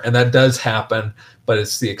nowhere. And that does happen, but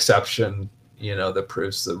it's the exception, you know, that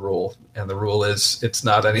proves the rule. And the rule is it's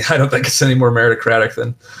not any, I don't think it's any more meritocratic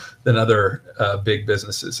than other big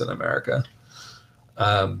businesses in America.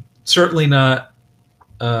 Certainly not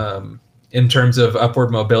in terms of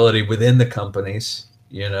upward mobility within the companies,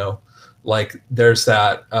 you know. Like there's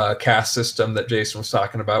that caste system that Jason was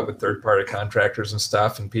talking about with third-party contractors and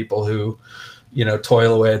stuff, and people who, you know,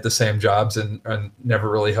 toil away at the same jobs and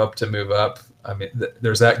never really hope to move up. I mean,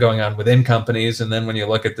 there's that going on within companies. And then when you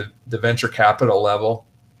look at the venture capital level,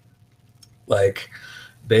 like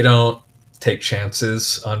they don't take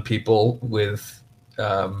chances on people with,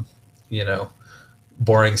 you know,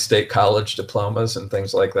 boring state college diplomas and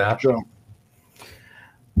things like that. Sure.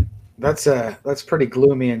 That's pretty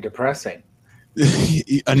gloomy and depressing.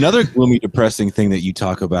 Another gloomy, depressing thing that you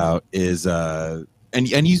talk about is, and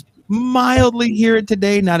you mildly hear it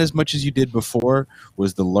today, not as much as you did before,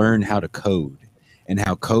 was the learn how to code, and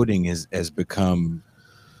how coding has become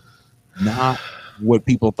not what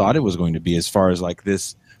people thought it was going to be, as far as like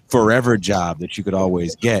this forever job that you could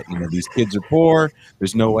always get. You know, these kids are poor,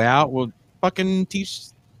 there's no way out. Well, fucking teach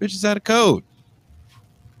bitches how to code.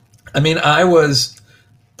 I mean,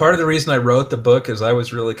 part of the reason I wrote the book is I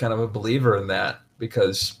was really kind of a believer in that,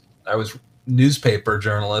 because I was newspaper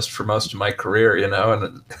journalist for most of my career, you know,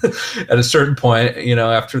 and at a certain point, you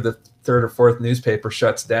know, after the third or fourth newspaper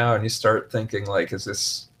shuts down, you start thinking like, is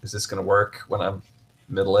this going to work when I'm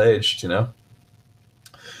middle-aged, you know?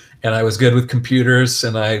 And I was good with computers,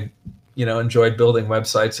 and I, you know, enjoyed building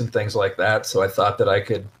websites and things like that. So I thought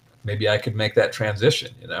that maybe I could make that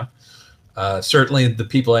transition, you know? Certainly the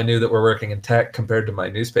people I knew that were working in tech compared to my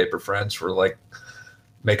newspaper friends were like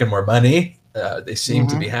making more money. They seemed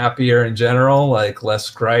to be happier in general, like less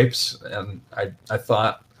gripes. And I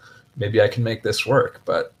thought maybe I can make this work.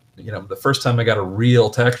 But, you know, the first time I got a real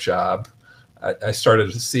tech job, I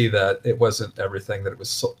started to see that it wasn't everything that it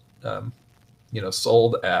was, you know,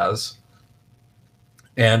 sold as.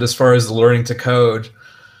 And as far as the learning to code,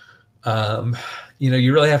 you know,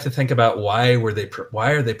 you really have to think about why are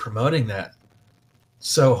they promoting that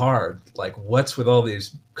so hard? Like, what's with all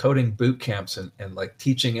these coding boot camps and like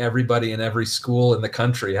teaching everybody in every school in the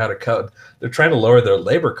country how to code? They're trying to lower their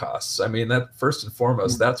labor costs. I mean, that first and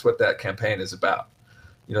foremost, that's what that campaign is about.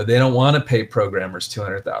 You know, they don't want to pay programmers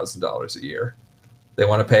 $200,000 a year. They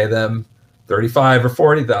want to pay them $35,000 or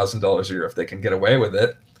 $40,000 a year if they can get away with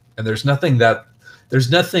it. And there's nothing that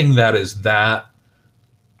is that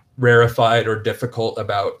rarefied or difficult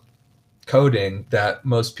about coding that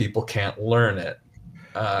most people can't learn it.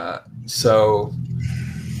 So,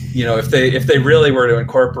 you know, if they really were to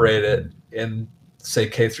incorporate it in, say,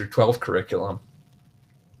 K through 12 curriculum,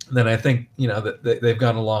 then I think, you know, that they've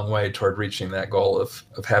gone a long way toward reaching that goal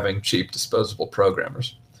of having cheap, disposable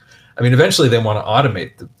programmers. I mean, eventually they want to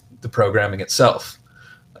automate the programming itself.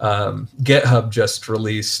 GitHub just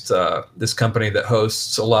released this company that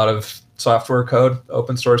hosts a lot of software code,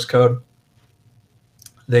 open source code.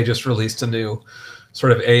 They just released a new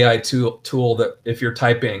sort of AI tool that if you're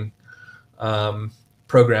typing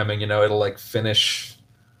programming, you know, it'll like finish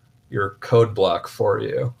your code block for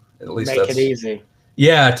you. At least make it easy.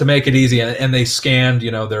 Yeah, to make it easy. And they scanned,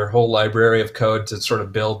 you know, their whole library of code to sort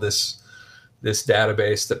of build this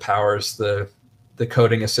database that powers the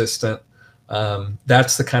coding assistant.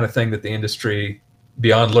 That's the kind of thing that the industry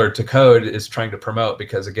beyond Learn to Code is trying to promote,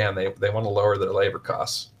 because again, they want to lower their labor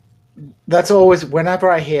costs. That's always, whenever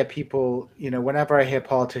I hear people, you know, whenever I hear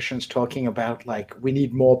politicians talking about like, we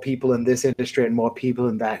need more people in this industry and more people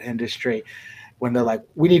in that industry, when they're like,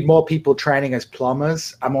 we need more people training as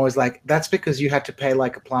plumbers, I'm always like, that's because you had to pay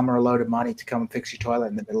like a plumber a load of money to come and fix your toilet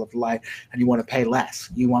in the middle of the night, and you want to pay less.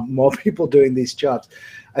 You want more people doing these jobs.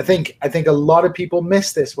 I think a lot of people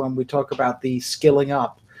miss this when we talk about the skilling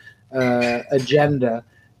up agenda,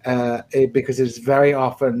 because it's very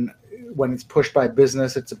often, when it's pushed by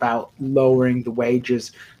business, it's about lowering the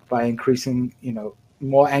wages by increasing, you know,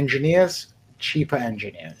 more engineers, cheaper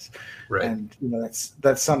engineers. Right. And you know,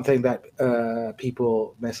 that's something that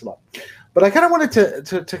people miss a lot. But I kind of wanted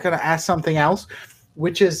to kind of ask something else,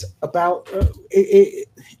 which is about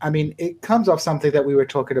I mean, it comes off something that we were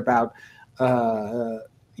talking about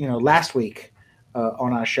you know, last week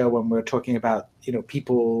on our show, when we were talking about, you know,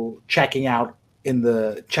 people checking out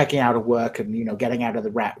of work and, you know, getting out of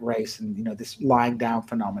the rat race, and, you know, this lying down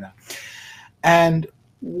phenomena. And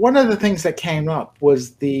one of the things that came up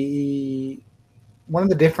was one of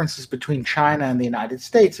the differences between China and the United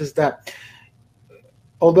States is that,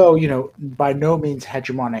 although, you know, by no means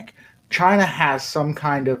hegemonic, China has some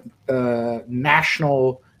kind of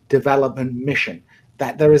national development mission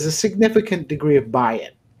that there is a significant degree of buy-in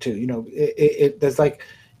to. You know, there's like,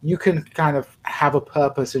 you can kind of have a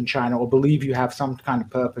purpose in China, or believe you have some kind of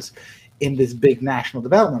purpose in this big national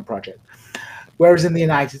development project. Whereas in the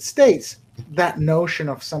United States, that notion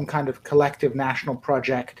of some kind of collective national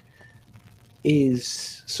project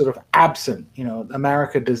is sort of absent. You know,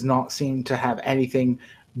 America does not seem to have anything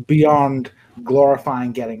beyond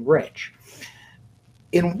glorifying getting rich.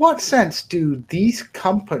 In what sense do these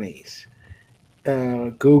companies,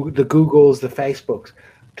 the Googles, the Facebooks,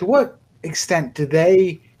 to what extent do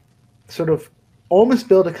they sort of almost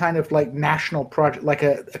build a kind of like national project, like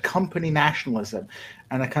a company nationalism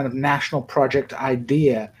and a kind of national project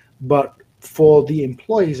idea, but for the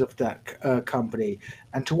employees of that company?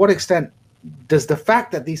 And to what extent does the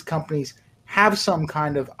fact that these companies have some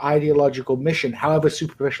kind of ideological mission, however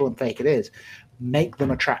superficial and fake it is, make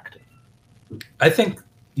them attractive? I think,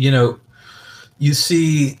 you know, you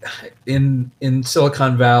see in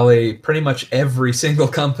Silicon Valley, pretty much every single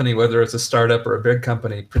company, whether it's a startup or a big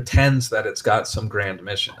company, pretends that it's got some grand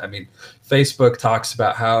mission. I mean, Facebook talks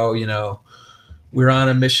about how, you know, we're on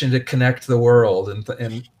a mission to connect the world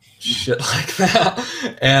and shit like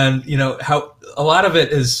that. And, you know, how a lot of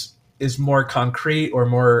it is more concrete or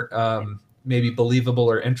more maybe believable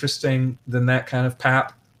or interesting than that kind of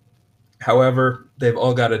pap. However, they've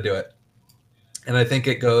all got to do it. And I think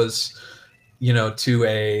it goes, you know, to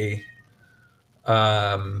a,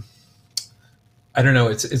 I don't know,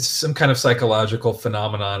 it's some kind of psychological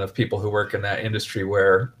phenomenon of people who work in that industry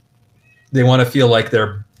where they want to feel like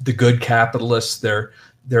they're the good capitalists. They're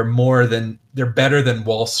better than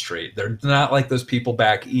Wall Street. They're not like those people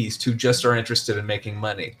back east who just are interested in making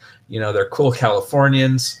money. You know, they're cool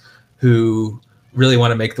Californians who really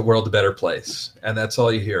want to make the world a better place. And that's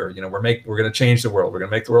all you hear. You know, we're going to change the world. We're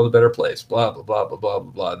going to make the world a better place, blah, blah, blah, blah, blah,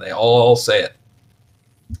 blah, blah. And they all say it.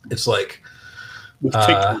 It's like with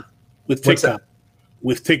TikTok. With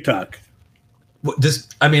TikTok.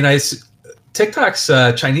 TikTok's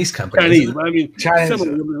a Chinese company. Chinese. I mean,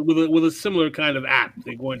 with a similar kind of app.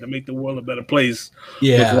 They're going to make the world a better place.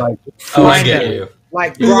 Yeah. Like, I get you.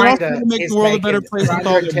 Like Grindr make the world a better place with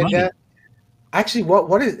all their money. Actually,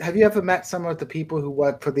 what is? Have you ever met some of the people who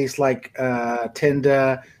work for these like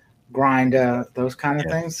Tinder, Grindr, those kind of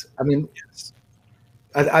things? I mean,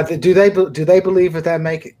 do they believe that they're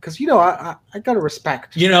making? Because you know, I gotta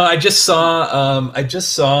respect. You know, I just saw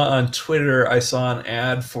on Twitter. I saw an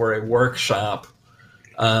ad for a workshop,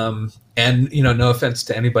 and you know, no offense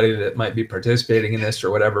to anybody that might be participating in this or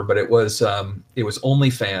whatever, but it was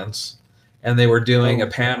OnlyFans, and they were doing a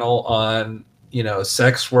panel on, you know,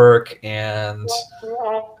 sex work and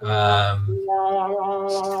how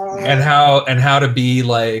to be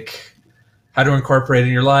like, how to incorporate in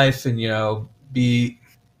your life and, you know, be,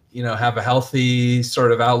 you know, have a healthy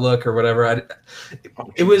sort of outlook or whatever.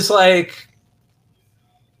 It was like,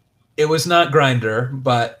 it was not Grindr,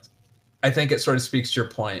 but I think it sort of speaks to your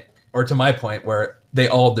point, or to my point, where they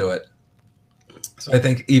all do it. So I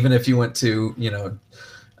think even if you went to, you know,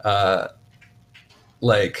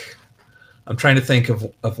 like, I'm trying to think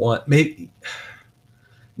of one, maybe,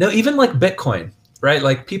 no, even like Bitcoin, right?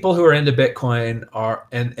 Like people who are into Bitcoin are,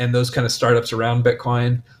 and those kind of startups around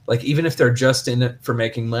Bitcoin, like even if they're just in it for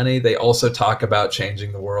making money, they also talk about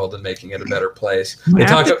changing the world and making it a better place. They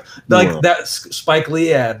talk about, like that Spike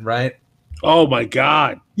Lee ad, right? Oh my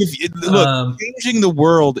God. Look, changing the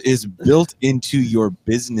world is built into your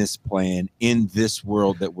business plan in this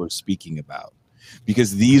world that we're speaking about,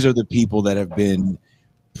 because these are the people that have been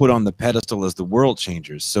put on the pedestal as the world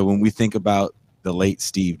changers. So when we think about the late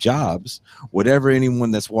Steve Jobs, whatever anyone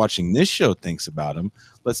that's watching this show thinks about him,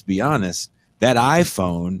 let's be honest, that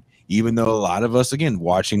iPhone, even though a lot of us, again,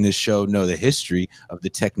 watching this show know the history of the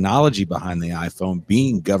technology behind the iPhone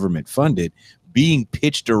being government funded, being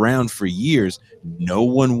pitched around for years, no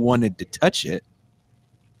one wanted to touch it.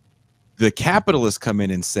 The capitalists come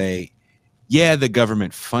in and say, yeah, the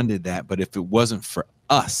government funded that, but if it wasn't for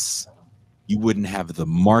us, you wouldn't have the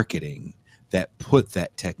marketing that put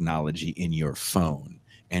that technology in your phone.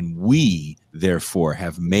 And we, therefore,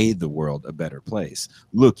 have made the world a better place.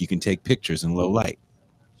 Look, you can take pictures in low light.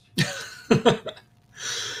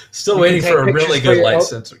 Still waiting for a really good light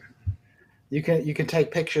sensor. You can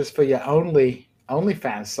take pictures for your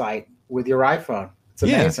OnlyFans site with your iPhone. It's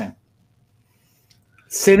amazing.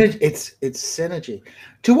 Synergy. It's synergy.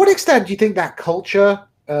 To what extent do you think that culture?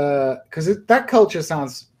 Because that culture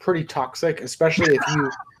sounds pretty toxic, especially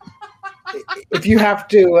if you have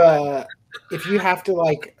to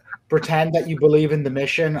like pretend that you believe in the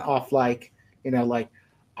mission of, like, you know, like,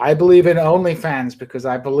 I believe in OnlyFans because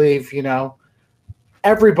I believe, you know,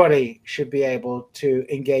 everybody should be able to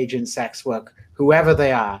engage in sex work, whoever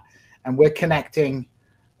they are, and we're connecting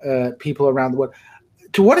people around the world.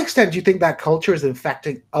 To what extent do you think that culture is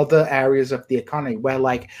infecting other areas of the economy, where,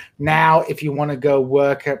 like, now if you want to go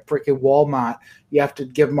work at freaking Walmart, you have to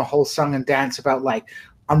give them a whole song and dance about, like,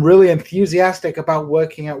 I'm really enthusiastic about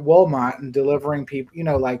working at Walmart and delivering people, you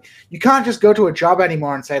know, like, you can't just go to a job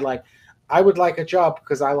anymore and say, like, I would like a job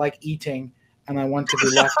because I like eating and I want to be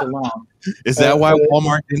left alone. Is that why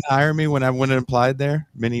Walmart didn't hire me when I went and applied there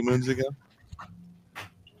many moons ago?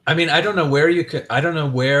 I mean, I don't know where you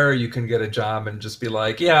can get a job and just be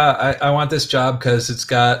like, yeah, I want this job because it's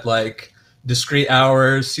got like discrete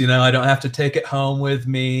hours, you know, I don't have to take it home with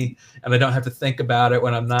me and I don't have to think about it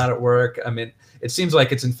when I'm not at work. I mean, it seems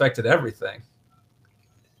like it's infected everything.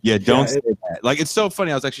 Yeah, don't say that. Like, it's so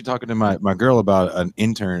funny. I was actually talking to my girl about an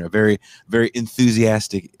intern, a very, very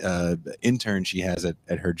enthusiastic intern she has at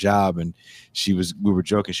her job, and we were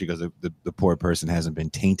joking. She goes, the poor person hasn't been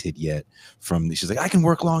tainted yet from. She's like, I can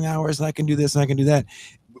work long hours and I can do this and I can do that.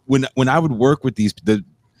 When I would work with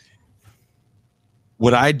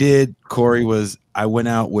what I did, Corey, was I went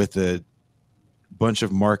out with a bunch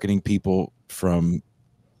of marketing people from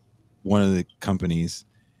one of the companies,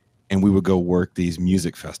 and we would go work these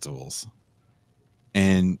music festivals.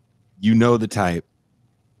 And you know the type.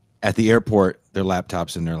 At the airport, their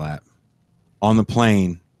laptops in their lap. On the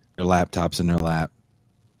plane, their laptops in their lap.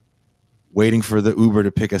 Waiting for the Uber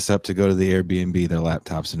to pick us up to go to the Airbnb, their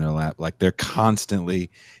laptops in their lap. Like, they're constantly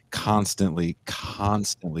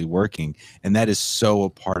working. And that is so a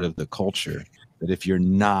part of the culture that if you're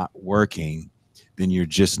not working, then you're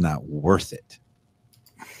just not worth it.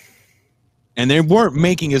 And they weren't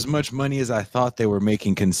making as much money as I thought they were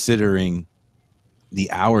making, considering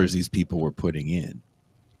the hours these people were putting in.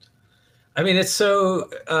 I mean, it's so,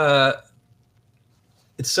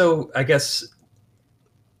 I guess,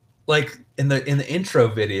 like in the intro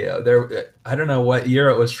video there, I don't know what year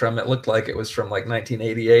it was from. It looked like it was from like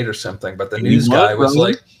 1988 or something, but the news guy was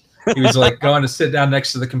like, he was like going to sit down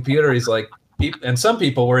next to the computer. He's like, and some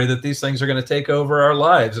people worry that these things are going to take over our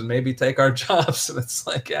lives and maybe take our jobs. And it's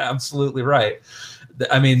like, yeah, absolutely right.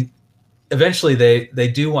 I mean, eventually they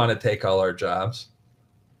do want to take all our jobs.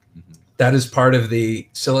 Mm-hmm. That is part of the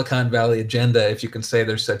Silicon Valley agenda, if you can say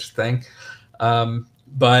there's such a thing.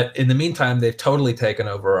 But in the meantime, they've totally taken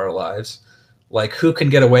over our lives. Like, who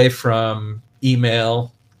can get away from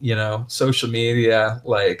email, you know, social media,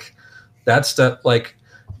 like that stuff, like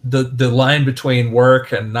the line between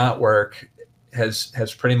work and not work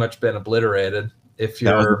has pretty much been obliterated. If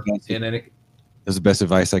you're in any, That's the best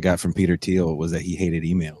advice I got from Peter Thiel, was that he hated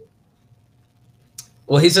email.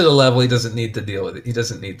 Well, he's at a level he doesn't need to deal with it. He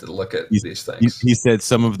doesn't need to look at these things. He said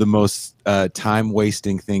some of the most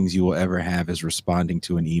time-wasting things you will ever have is responding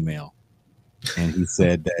to an email. And he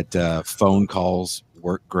said that phone calls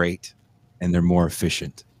work great and they're more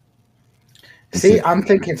efficient. See, I'm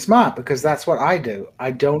thinking smart because that's what I do.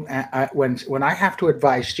 I don't when I have to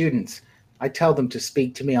advise students, I tell them to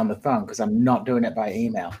speak to me on the phone because I'm not doing it by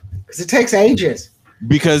email because it takes ages.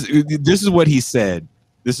 Because this is what he said.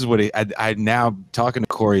 This is what I now talking to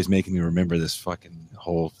Corey is making me remember this fucking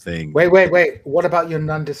whole thing. Wait. What about your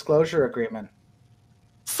non-disclosure agreement?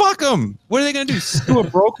 Fuck them. What are they gonna do? Sue a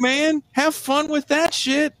broke man? Have fun with that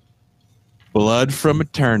shit. Blood from a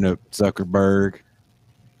turnip, Zuckerberg.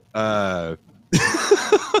 I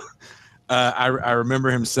remember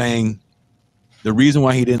him saying the reason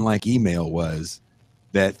why he didn't like email was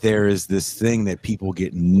that there is this thing that people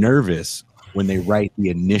get nervous when they write the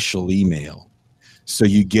initial email. So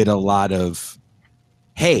you get a lot of,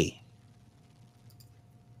 hey,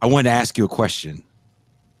 I wanted to ask you a question.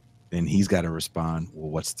 Then he's got to respond, well,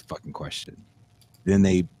 what's the fucking question? Then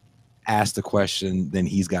they ask the question, then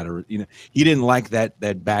he's got to, he didn't like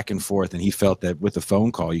that back and forth, and he felt that with a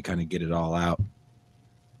phone call, you kind of get it all out.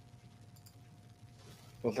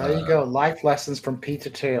 Well, there you go. Life lessons from Peter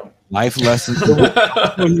Thiel. Life lessons.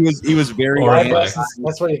 he was very.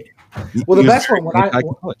 That's what he. Well, the best one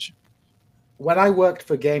when I worked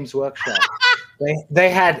for Games Workshop,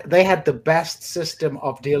 they had the best system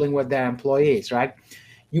of dealing with their employees. Right,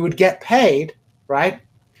 you would get paid, right,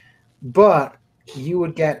 but you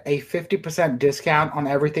would get a 50% discount on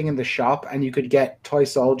everything in the shop, and you could get toy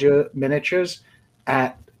soldier miniatures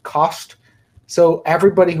at cost. So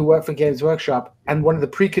everybody who worked for Games Workshop, and one of the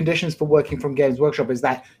preconditions for working from Games Workshop is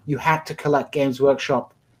that you had to collect Games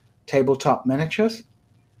Workshop tabletop miniatures.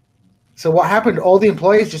 So what happened? All the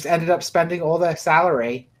employees just ended up spending all their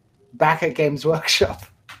salary back at Games Workshop.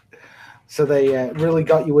 So they really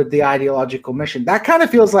got you with the ideological mission. That kind of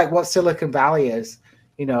feels like what Silicon Valley is.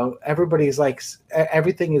 Everybody's like,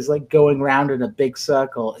 everything is like going around in a big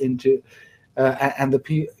circle into, and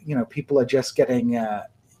people are just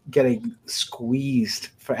getting squeezed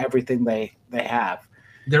for everything they have.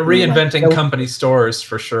 They're reinventing company stores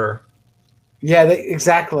for sure. Yeah,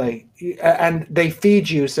 exactly. And they feed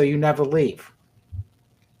you so you never leave.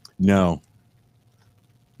 No.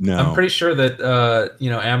 I'm pretty sure that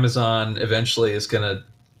Amazon eventually is going to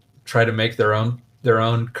try to make their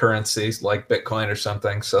own currencies like Bitcoin or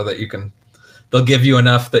something, so that they'll give you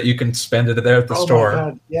enough that you can spend it there at the store. My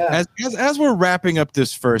God, yeah. As we're wrapping up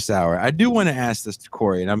this first hour, I do want to ask this to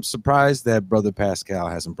Corey, and I'm surprised that Brother Pascal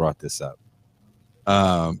hasn't brought this up.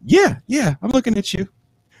 Yeah, I'm looking at you.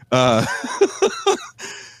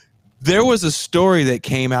 There was a story that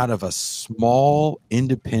came out of a small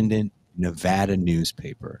independent Nevada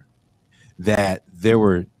newspaper that there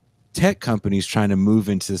were tech companies trying to move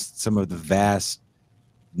into some of the vast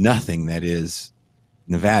nothing that is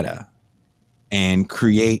Nevada and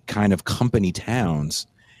create kind of company towns,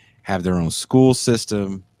 have their own school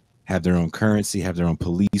system, have their own currency, have their own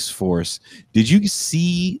police force. Did you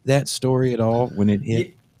see that story at all when it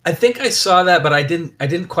hit? I think I saw that, but I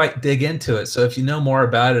didn't quite dig into it. So if you know more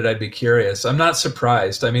about it, I'd be curious. I'm not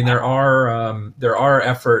surprised. I mean, there are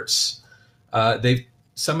efforts.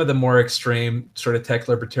 Some of the more extreme sort of tech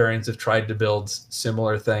libertarians have tried to build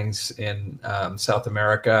similar things in South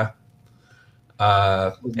America,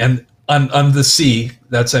 and on the sea.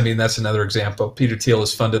 That's another example. Peter Thiel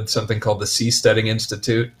has funded something called the Seasteading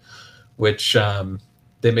Institute, which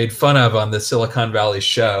they made fun of on the Silicon Valley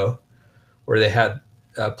show, where they had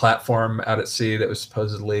a platform out at sea that was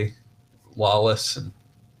supposedly lawless and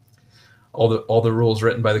all the rules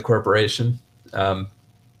written by the corporation.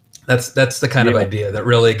 That's the kind of idea that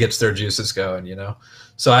really gets their juices going,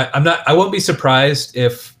 So I won't be surprised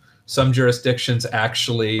if some jurisdictions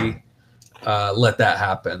actually let that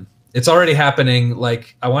happen. It's already happening.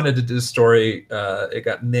 Like, I wanted to do a story, it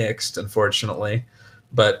got nixed, unfortunately.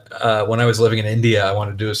 But when I was living in India, I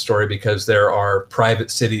wanted to do a story because there are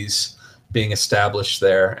private cities being established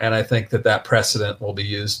there, and I think that precedent will be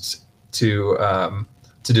used to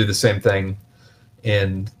do the same thing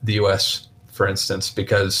in the U.S., for instance,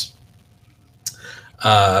 because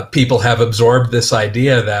people have absorbed this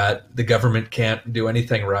idea that the government can't do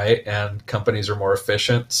anything right and companies are more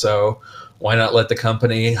efficient. So why not let the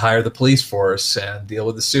company hire the police force and deal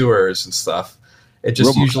with the sewers and stuff? It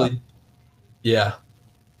just usually, yeah,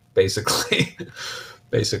 basically.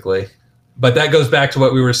 But that goes back to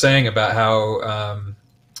what we were saying about how,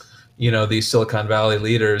 you know, these Silicon Valley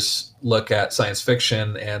leaders look at science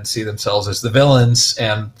fiction and see themselves as the villains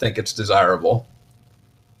and think it's desirable.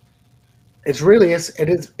 It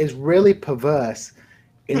is really perverse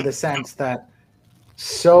in the sense that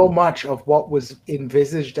so much of what was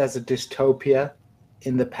envisaged as a dystopia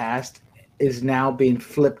in the past is now being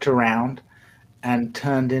flipped around and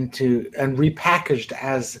turned into and repackaged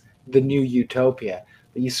as the new utopia.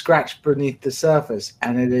 But you scratch beneath the surface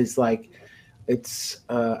and it is like, it's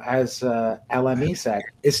as LME said,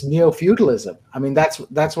 it's neo-feudalism. I mean, that's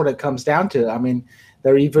what it comes down to. I mean,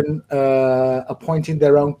 they're even appointing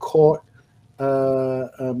their own court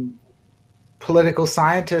political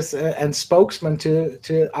scientists and spokesmen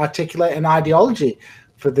to articulate an ideology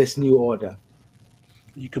for this new order.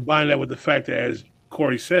 You combine that with the fact that, as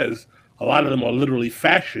Corey says, a lot of them are literally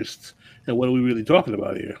fascists. And what are we really talking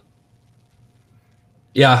about here?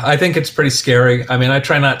 Yeah, I think it's pretty scary. I mean, I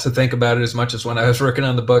try not to think about it as much as when I was working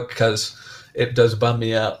on the book because it does bum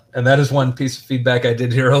me out. And that is one piece of feedback I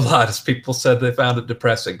did hear a lot, is people said they found it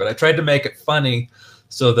depressing. But I tried to make it funny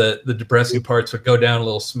so that the depressing parts would go down a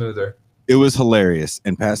little smoother. It was hilarious.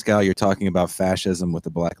 And Pascal, you're talking about fascism with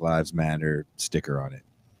the Black Lives Matter sticker on it.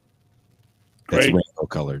 That's rainbow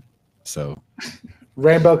colored. So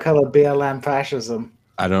rainbow colored BLM fascism.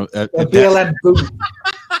 I don't BLM boot.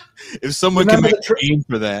 If someone can make a name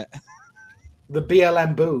for that. The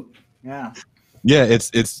BLM boot. Yeah. Yeah,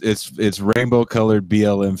 it's rainbow colored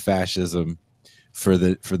BLM fascism for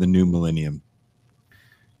the new millennium.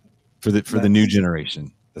 For the new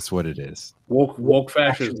generation. That's what it is. Woke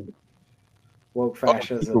fascism. Woke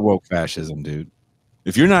fascism. Woke fascism, dude.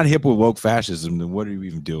 If you're not hip with woke fascism, then what are you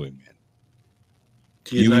even doing, man?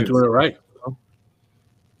 You're not doing it right.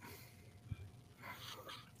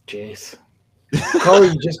 Jeez. Corey,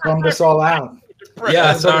 you just bummed us all out.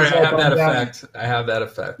 Yeah, sorry, I have that effect. I have that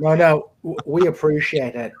effect. No, we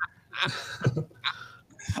appreciate it.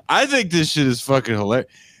 I think this shit is fucking hilarious.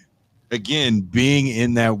 Again, being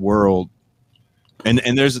in that world, and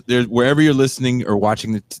there's wherever you're listening or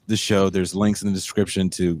watching the show, there's links in the description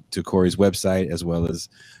to Corey's website as well as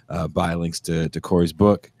buy links to Corey's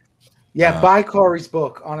book. Yeah, buy Corey's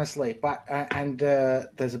book, honestly. And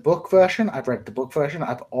there's a book version. I've read the book version.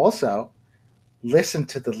 I've also listened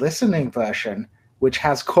to the listening version, which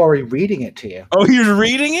has Corey reading it to you. Oh, you're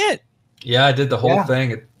reading it? Yeah, I did the whole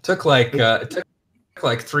thing. It took like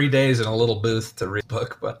 3 days in a little booth to read the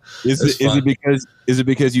book. But is it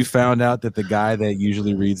because you found out that the guy that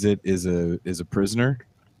usually reads it is a prisoner,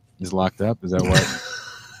 is locked up? Is that why?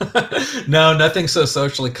 No, nothing so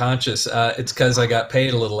socially conscious. It's because I got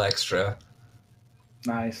paid a little extra.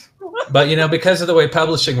 Nice. But, you know, because of the way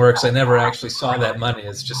publishing works, I never actually saw that money.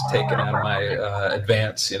 It's just taken out of my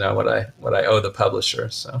advance, you know, what I owe the publisher.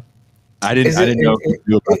 So I didn't know if you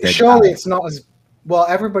knew about that. Surely it's not as well.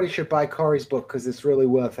 Everybody should buy Corey's book because it's really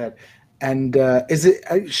worth it. And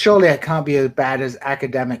surely it can't be as bad as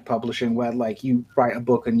academic publishing, where like you write a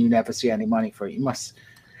book and you never see any money for it. You must.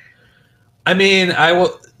 I mean,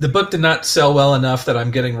 the book did not sell well enough that I'm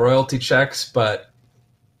getting royalty checks, but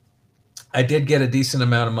I did get a decent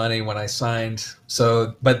amount of money when I signed.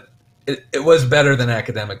 So, but it was better than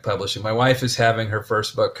academic publishing. My wife is having her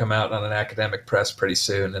first book come out on an academic press pretty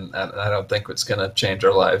soon, and I don't think it's going to change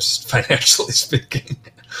our lives financially speaking.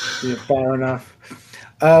 Yeah, fair enough.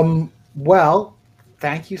 Well,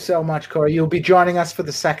 thank you so much, Corey. You'll be joining us for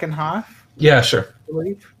the second half. Yeah, sure. I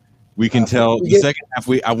believe. We can tell the second half.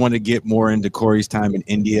 I want to get more into Corey's time in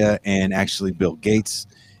India and actually Bill Gates,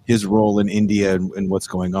 his role in India and what's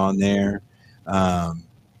going on there.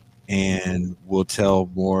 And we'll tell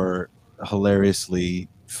more hilariously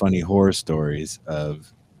funny horror stories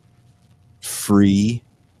of free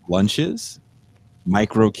lunches,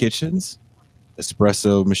 micro kitchens,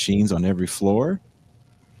 espresso machines on every floor.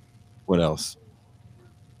 What else?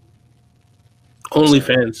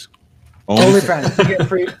 OnlyFans. OnlyFans. You get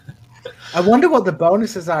free. I wonder what the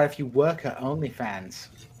bonuses are if you work at OnlyFans.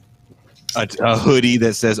 A hoodie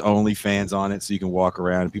that says OnlyFans on it, so you can walk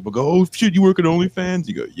around and people go, "Oh shit, you work at OnlyFans?"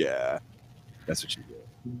 You go, "Yeah, that's what you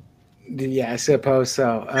do." Yeah, I suppose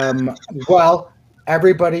so. Well,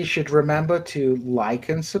 everybody should remember to like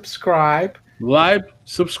and subscribe. Like,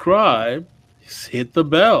 subscribe, hit the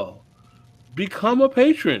bell, become a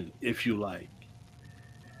patron if you like.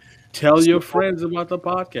 Tell your friends about the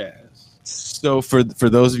podcast. So for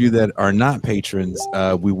those of you that are not patrons,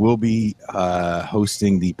 we will be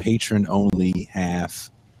hosting the patron only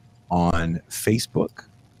half on Facebook.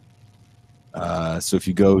 So if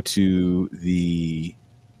you go to the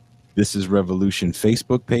This Is Revolution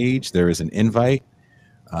Facebook page, there is an invite.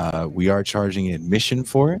 We are charging admission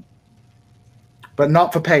for it. But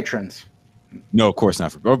not for patrons. No, of course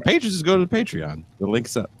not. For patrons, just go to the Patreon. The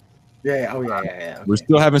link's up. Yeah. Oh, yeah. Okay. We're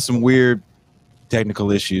still having some weird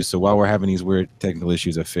technical issues. So while we're having these weird technical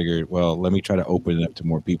issues, I figured, well, let me try to open it up to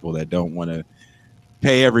more people that don't want to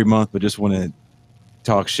pay every month, but just want to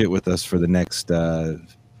talk shit with us for the next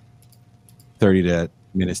 30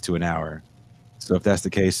 minutes to an hour. So if that's the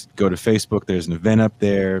case, go to Facebook. There's an event up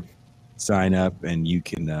there. Sign up, and you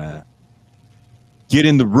can get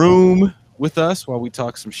in the room with us while we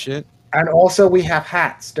talk some shit. And also, we have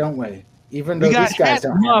hats, don't we? Even though these guys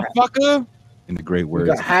don't have hats. In the great words.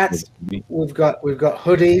 We've got hats. We've got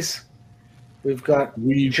hoodies. We've got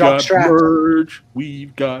merch.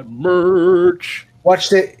 We've got merch.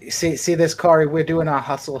 Watch it. See this, Corey. We're doing our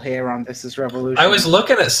hustle here on This Is Revolution. I was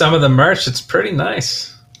looking at some of the merch. It's pretty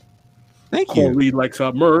nice. Thank you. Corey likes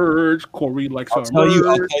our merch. Corey likes our merch.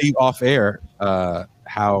 I'll tell you off air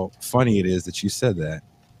how funny it is that you said that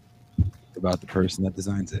about the person that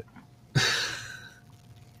designs it.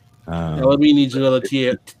 Let me need another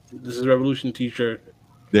This Is Revolution t-shirt.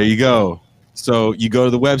 There you go. So you go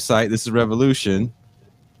to the website, This Is Revolution,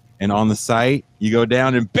 and on the site, you go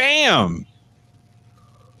down and bam!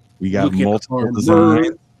 We got multiple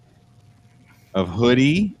designs of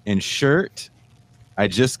hoodie and shirt. I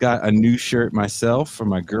just got a new shirt myself for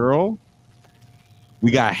my girl.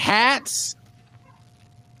 We got hats.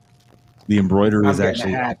 The embroidery is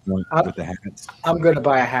actually on point with the hats. I'm going to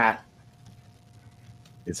buy a hat.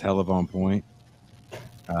 It's hell of on point.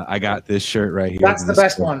 I got this shirt right here. That's the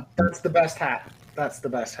best one. That's the best hat. That's the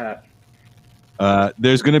best hat.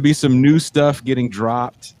 There's going to be some new stuff getting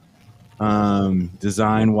dropped.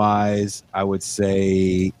 Design-wise, I would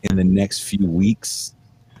say in the next few weeks.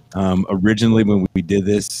 Originally, when we did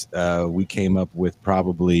this, we came up with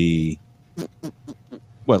probably,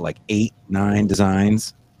 like 8, 9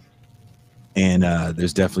 designs. And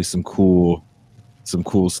there's definitely some cool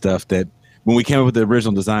stuff that when we came up with the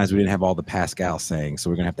original designs, we didn't have all the Pascal sayings. So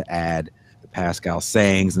we're going to have to add the Pascal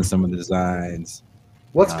sayings in some of the designs.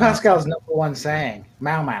 What's Pascal's #1 saying?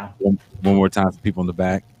 Mau Mau. One more time for people in the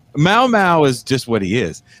back. Mau Mau is just what he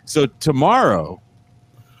is. So tomorrow,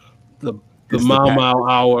 the Mau Mau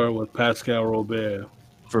Hour with Pascal Robert.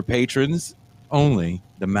 For patrons only,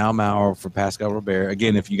 the Mau Mau Hour for Pascal Robert.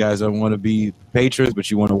 Again, if you guys don't want to be patrons, but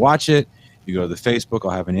you want to watch it, you go to the Facebook. I'll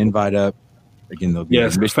have an invite up. Again, there'll be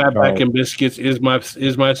Fatback and Biscuits is my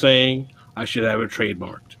saying. I should have it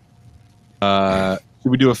trademarked. Should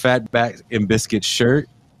we do a Fatback and Biscuit shirt?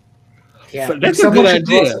 Yeah, that's a good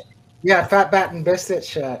idea. Yeah, Fatback and Biscuit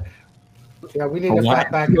shirt. Yeah, we need a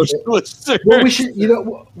Fatback. Well, we should. You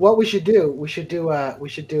know what we should do? We should do a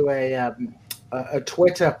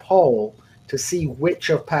Twitter poll to see which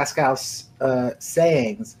of Pascal's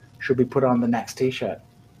sayings should be put on the next T-shirt.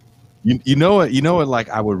 You know what? Like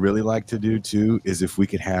I would really like to do too is if we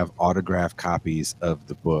could have autographed copies of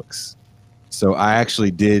the books. So I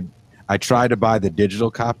tried to buy the digital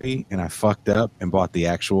copy and I fucked up and bought the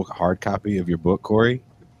actual hard copy of your book, Corey.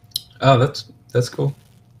 Oh, that's cool.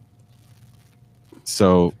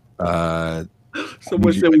 So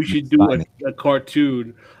someone said we should do a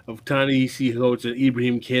cartoon of Ta-Nehisi Coates and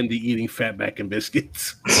Ibrahim Kendi eating Fatback and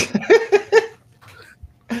Biscuits.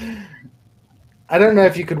 I don't know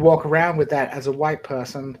if you could walk around with that as a white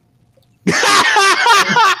person.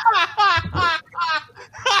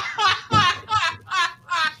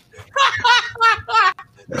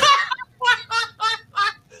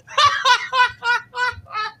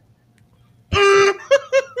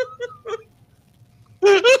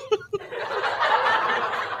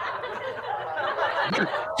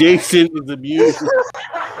 Jason is amused.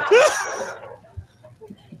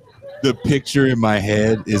 The picture in my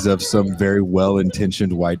head is of some very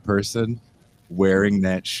well-intentioned white person wearing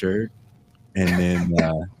that shirt and then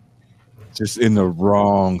just in the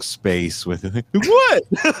wrong space with it. What?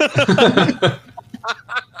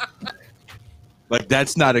 Like,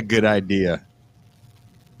 that's not a good idea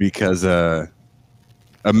because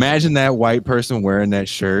imagine that white person wearing that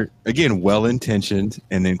shirt, again, well-intentioned,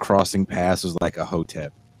 and then crossing paths was like a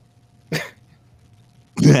hotep.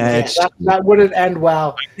 That wouldn't end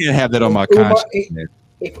well. I can't have that on my conscience.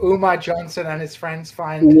 If Umar Johnson and his friends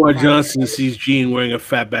find Umar Johnson sees Gene wearing a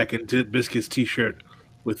Fatback and Biscuits T-shirt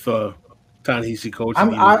with Ta-Nehisi Coates.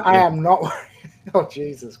 I am not wearing. Oh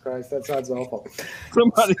Jesus Christ, that sounds awful.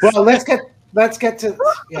 Well, let's get to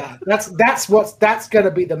that's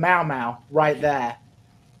gonna be the Mau Mau right there.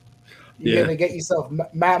 You're gonna get yourself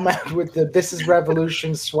Mau Mau with the This Is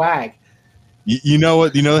Revolution swag. You know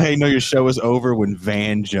what? You know how you know your show is over when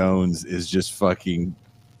Van Jones is just fucking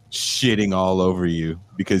shitting all over you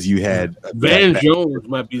because you had Van Jones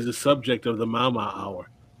might be the subject of the Mau Mau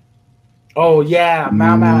Hour. Oh yeah,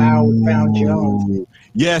 Mau Mau with Found Jones.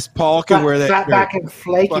 Yes, Paul can wear that Fat shirt. back and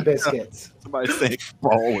flaky biscuits. Somebody say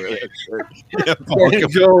Paul wear that shirt. Yeah, Paul Van can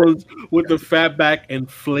Jones with the fat back and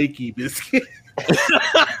flaky biscuit.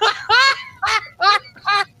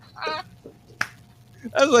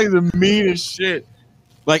 That's like the meanest shit.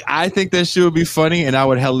 Like, I think that shit would be funny, and I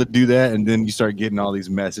would hella do that, and then you start getting all these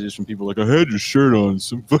messages from people like, I had your shirt on,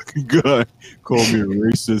 some fucking guy called me a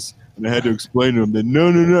racist, and I had to explain to him that,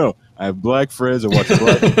 no, I have black friends, I watch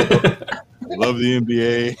black people, I love the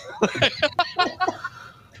NBA.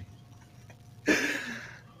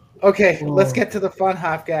 Okay, let's get to the fun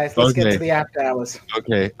half, guys. Let's get Okay. to the after hours.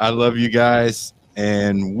 Okay, I love you guys,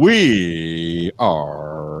 and we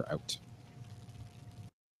are out.